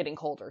and getting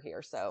colder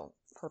here. So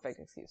perfect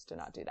excuse to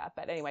not do that.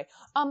 But anyway,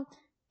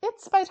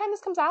 it's by the time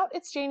this comes out,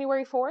 it's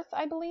January 4th,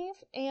 I believe.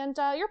 And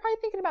you're probably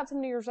thinking about some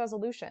New Year's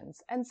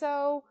resolutions. And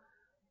so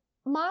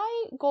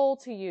my goal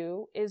to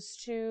you is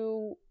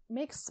to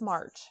make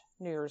smart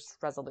New Year's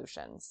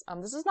resolutions.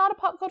 This is not a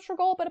pop culture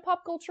goal, but a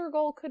pop culture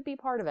goal could be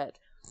part of it.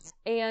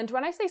 And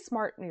when I say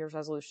smart New Year's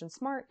resolution,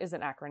 SMART is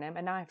an acronym.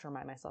 And now I have to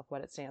remind myself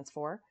what it stands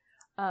for.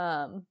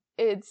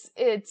 It's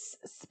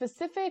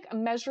specific,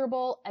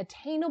 measurable,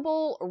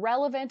 attainable,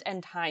 relevant,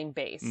 and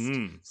time-based.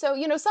 So,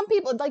 some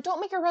people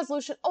don't make a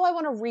resolution, I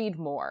want to read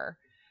more.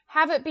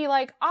 Have it be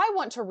like, I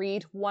want to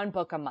read 1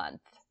 book a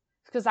month.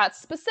 Because that's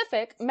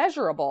specific,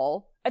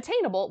 measurable,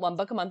 attainable. 1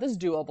 book a month is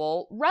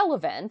doable,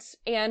 relevant,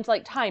 and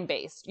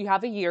time-based. You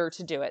have a year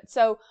to do it.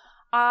 So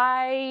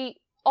I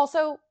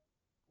also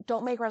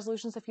don't make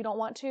resolutions if you don't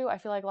want to. I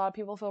feel like a lot of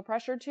people feel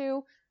pressured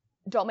to.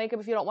 Don't make them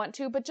if you don't want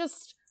to, but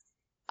just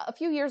a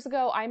few years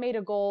ago, I made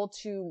a goal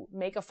to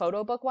make a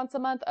photo book once a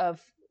month of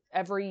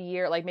every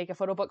year, make a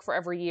photo book for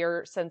every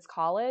year since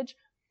college.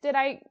 Did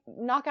I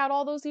knock out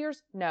all those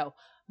years? No,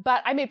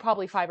 but I made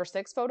probably 5 or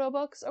 6 photo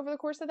books over the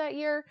course of that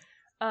year.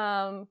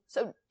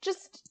 So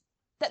just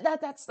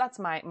that's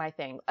my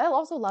thing. I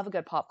also love a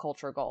good pop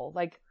culture goal.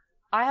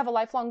 I have a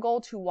lifelong goal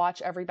to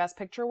watch every Best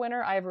Picture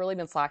winner. I have really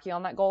been slacking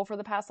on that goal for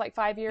the past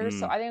 5 years.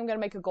 So I think I'm going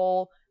to make a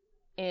goal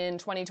in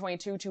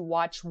 2022 to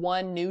watch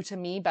 1 new to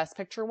me Best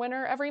Picture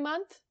winner every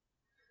month.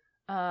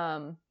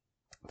 But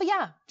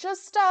yeah,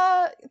 just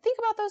think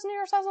about those New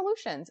Year's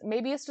resolutions.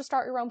 Maybe it's to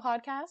start your own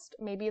podcast.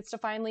 Maybe it's to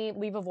finally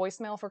leave a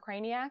voicemail for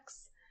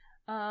Craniacs.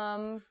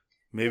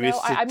 Maybe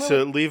it's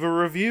to leave a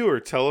review or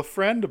tell a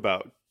friend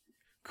about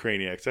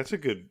Craniacs. That's a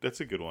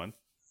good one.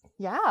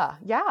 Yeah.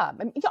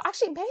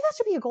 Actually, maybe that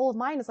should be a goal of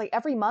mine. Is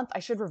every month I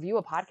should review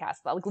a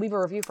podcast. Leave a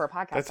review for a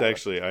podcast. That's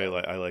actually I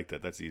like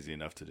that. That's easy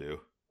enough to do.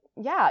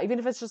 Yeah, even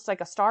if it's just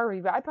a star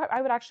review,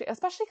 I would actually,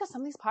 especially because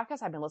some of these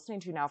podcasts I've been listening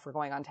to now for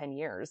going on 10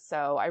 years.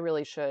 So I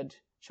really should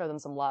show them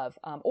some love.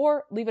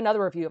 Or leave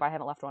another review if I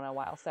haven't left one in a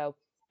while. So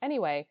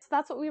anyway,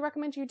 that's what we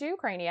recommend you do,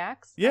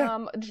 Craniacs.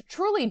 Yeah.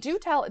 Truly do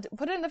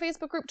put it in the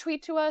Facebook group,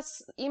 tweet to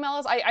us, email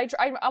us.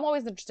 I'm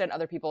always interested in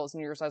other people's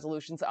New Year's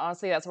resolutions.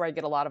 Honestly, that's where I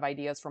get a lot of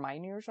ideas for my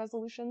New Year's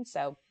resolutions.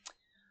 So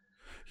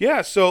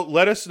yeah, so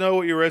let us know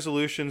what your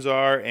resolutions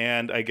are,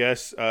 and I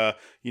guess,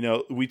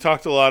 we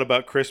talked a lot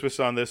about Christmas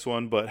on this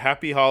one, but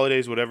happy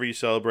holidays, whatever you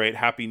celebrate.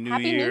 Happy New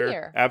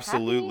Year.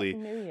 Absolutely.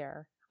 Happy New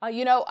Year.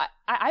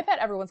 I bet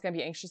everyone's going to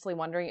be anxiously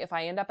wondering if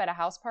I end up at a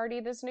house party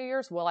this New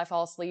Year's, will I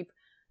fall asleep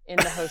in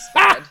the host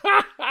bed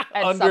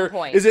at some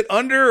point? Is it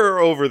under or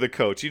over the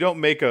coats? You don't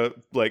make a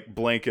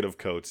blanket of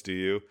coats, do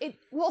you?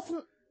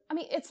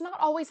 It's not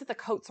always that the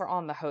coats are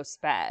on the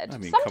host bed.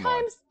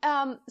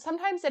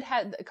 Sometimes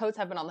the coats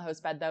have been on the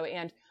host bed though,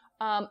 and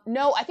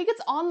no, I think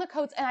it's on the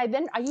coats,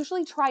 and I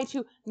usually try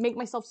to make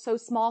myself so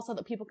small so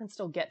that people can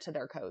still get to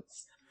their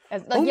coats.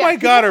 My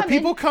God, are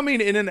people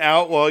coming in and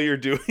out while you're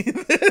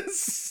doing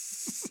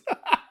this?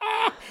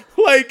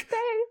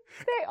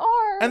 They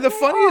are. And the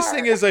funniest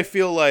thing is, I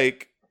feel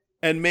like,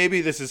 and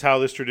maybe this is how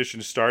this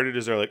tradition started,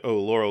 is they're like, oh,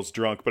 Laurel's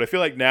drunk. But I feel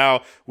like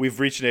now we've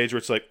reached an age where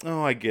it's like,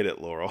 oh, I get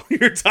it, Laurel.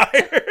 You're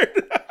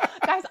tired.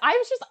 Guys,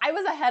 I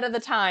was ahead of the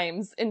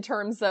times in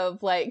terms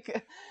of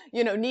like,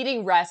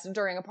 needing rest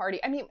during a party.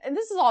 I mean, and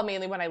this is all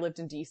mainly when I lived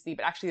in DC,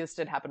 but actually this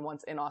did happen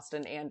once in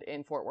Austin and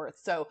in Fort Worth.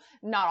 So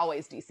not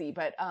always DC,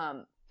 but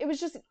it was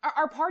just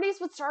our parties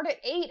would start at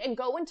 8 and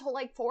go until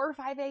like 4 or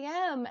 5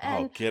 a.m.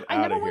 And I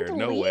never wanted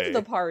to leave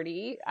the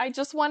party. I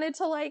just wanted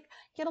to like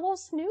get a little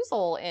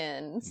snoozle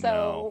in.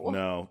 So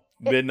no.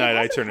 Midnight,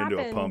 I turn into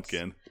a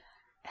pumpkin.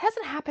 It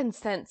hasn't happened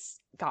since,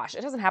 gosh,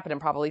 it hasn't happened in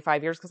probably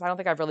 5 years because I don't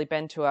think I've really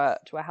been to a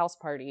house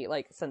party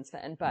like since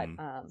then. But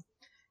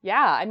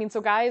yeah, I mean,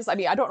 so guys, I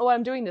don't know what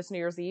I'm doing this New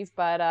Year's Eve,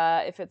 but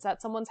if it's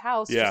at someone's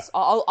house, if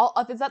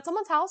it's at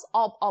someone's house,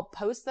 I'll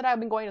post that I've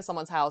been going to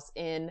someone's house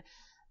in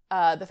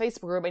the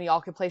Facebook group, and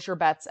y'all can place your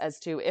bets as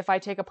to if I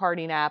take a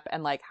party nap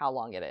and like how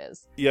long it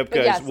is. Yep, but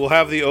guys, yes, we'll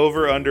have the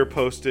over/under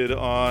posted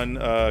on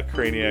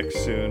Craniac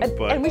soon.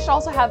 And we should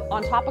also have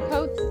on top of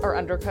coats or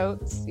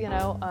undercoats,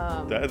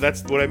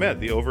 that's what I meant,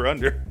 the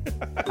over/under.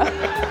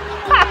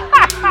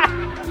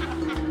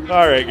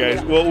 All right,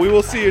 guys. Well, we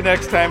will see you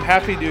next time.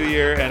 Happy New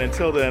Year, and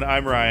until then,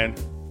 I'm Ryan.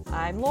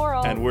 I'm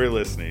Laurel. And we're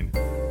listening.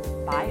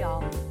 Bye,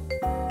 y'all.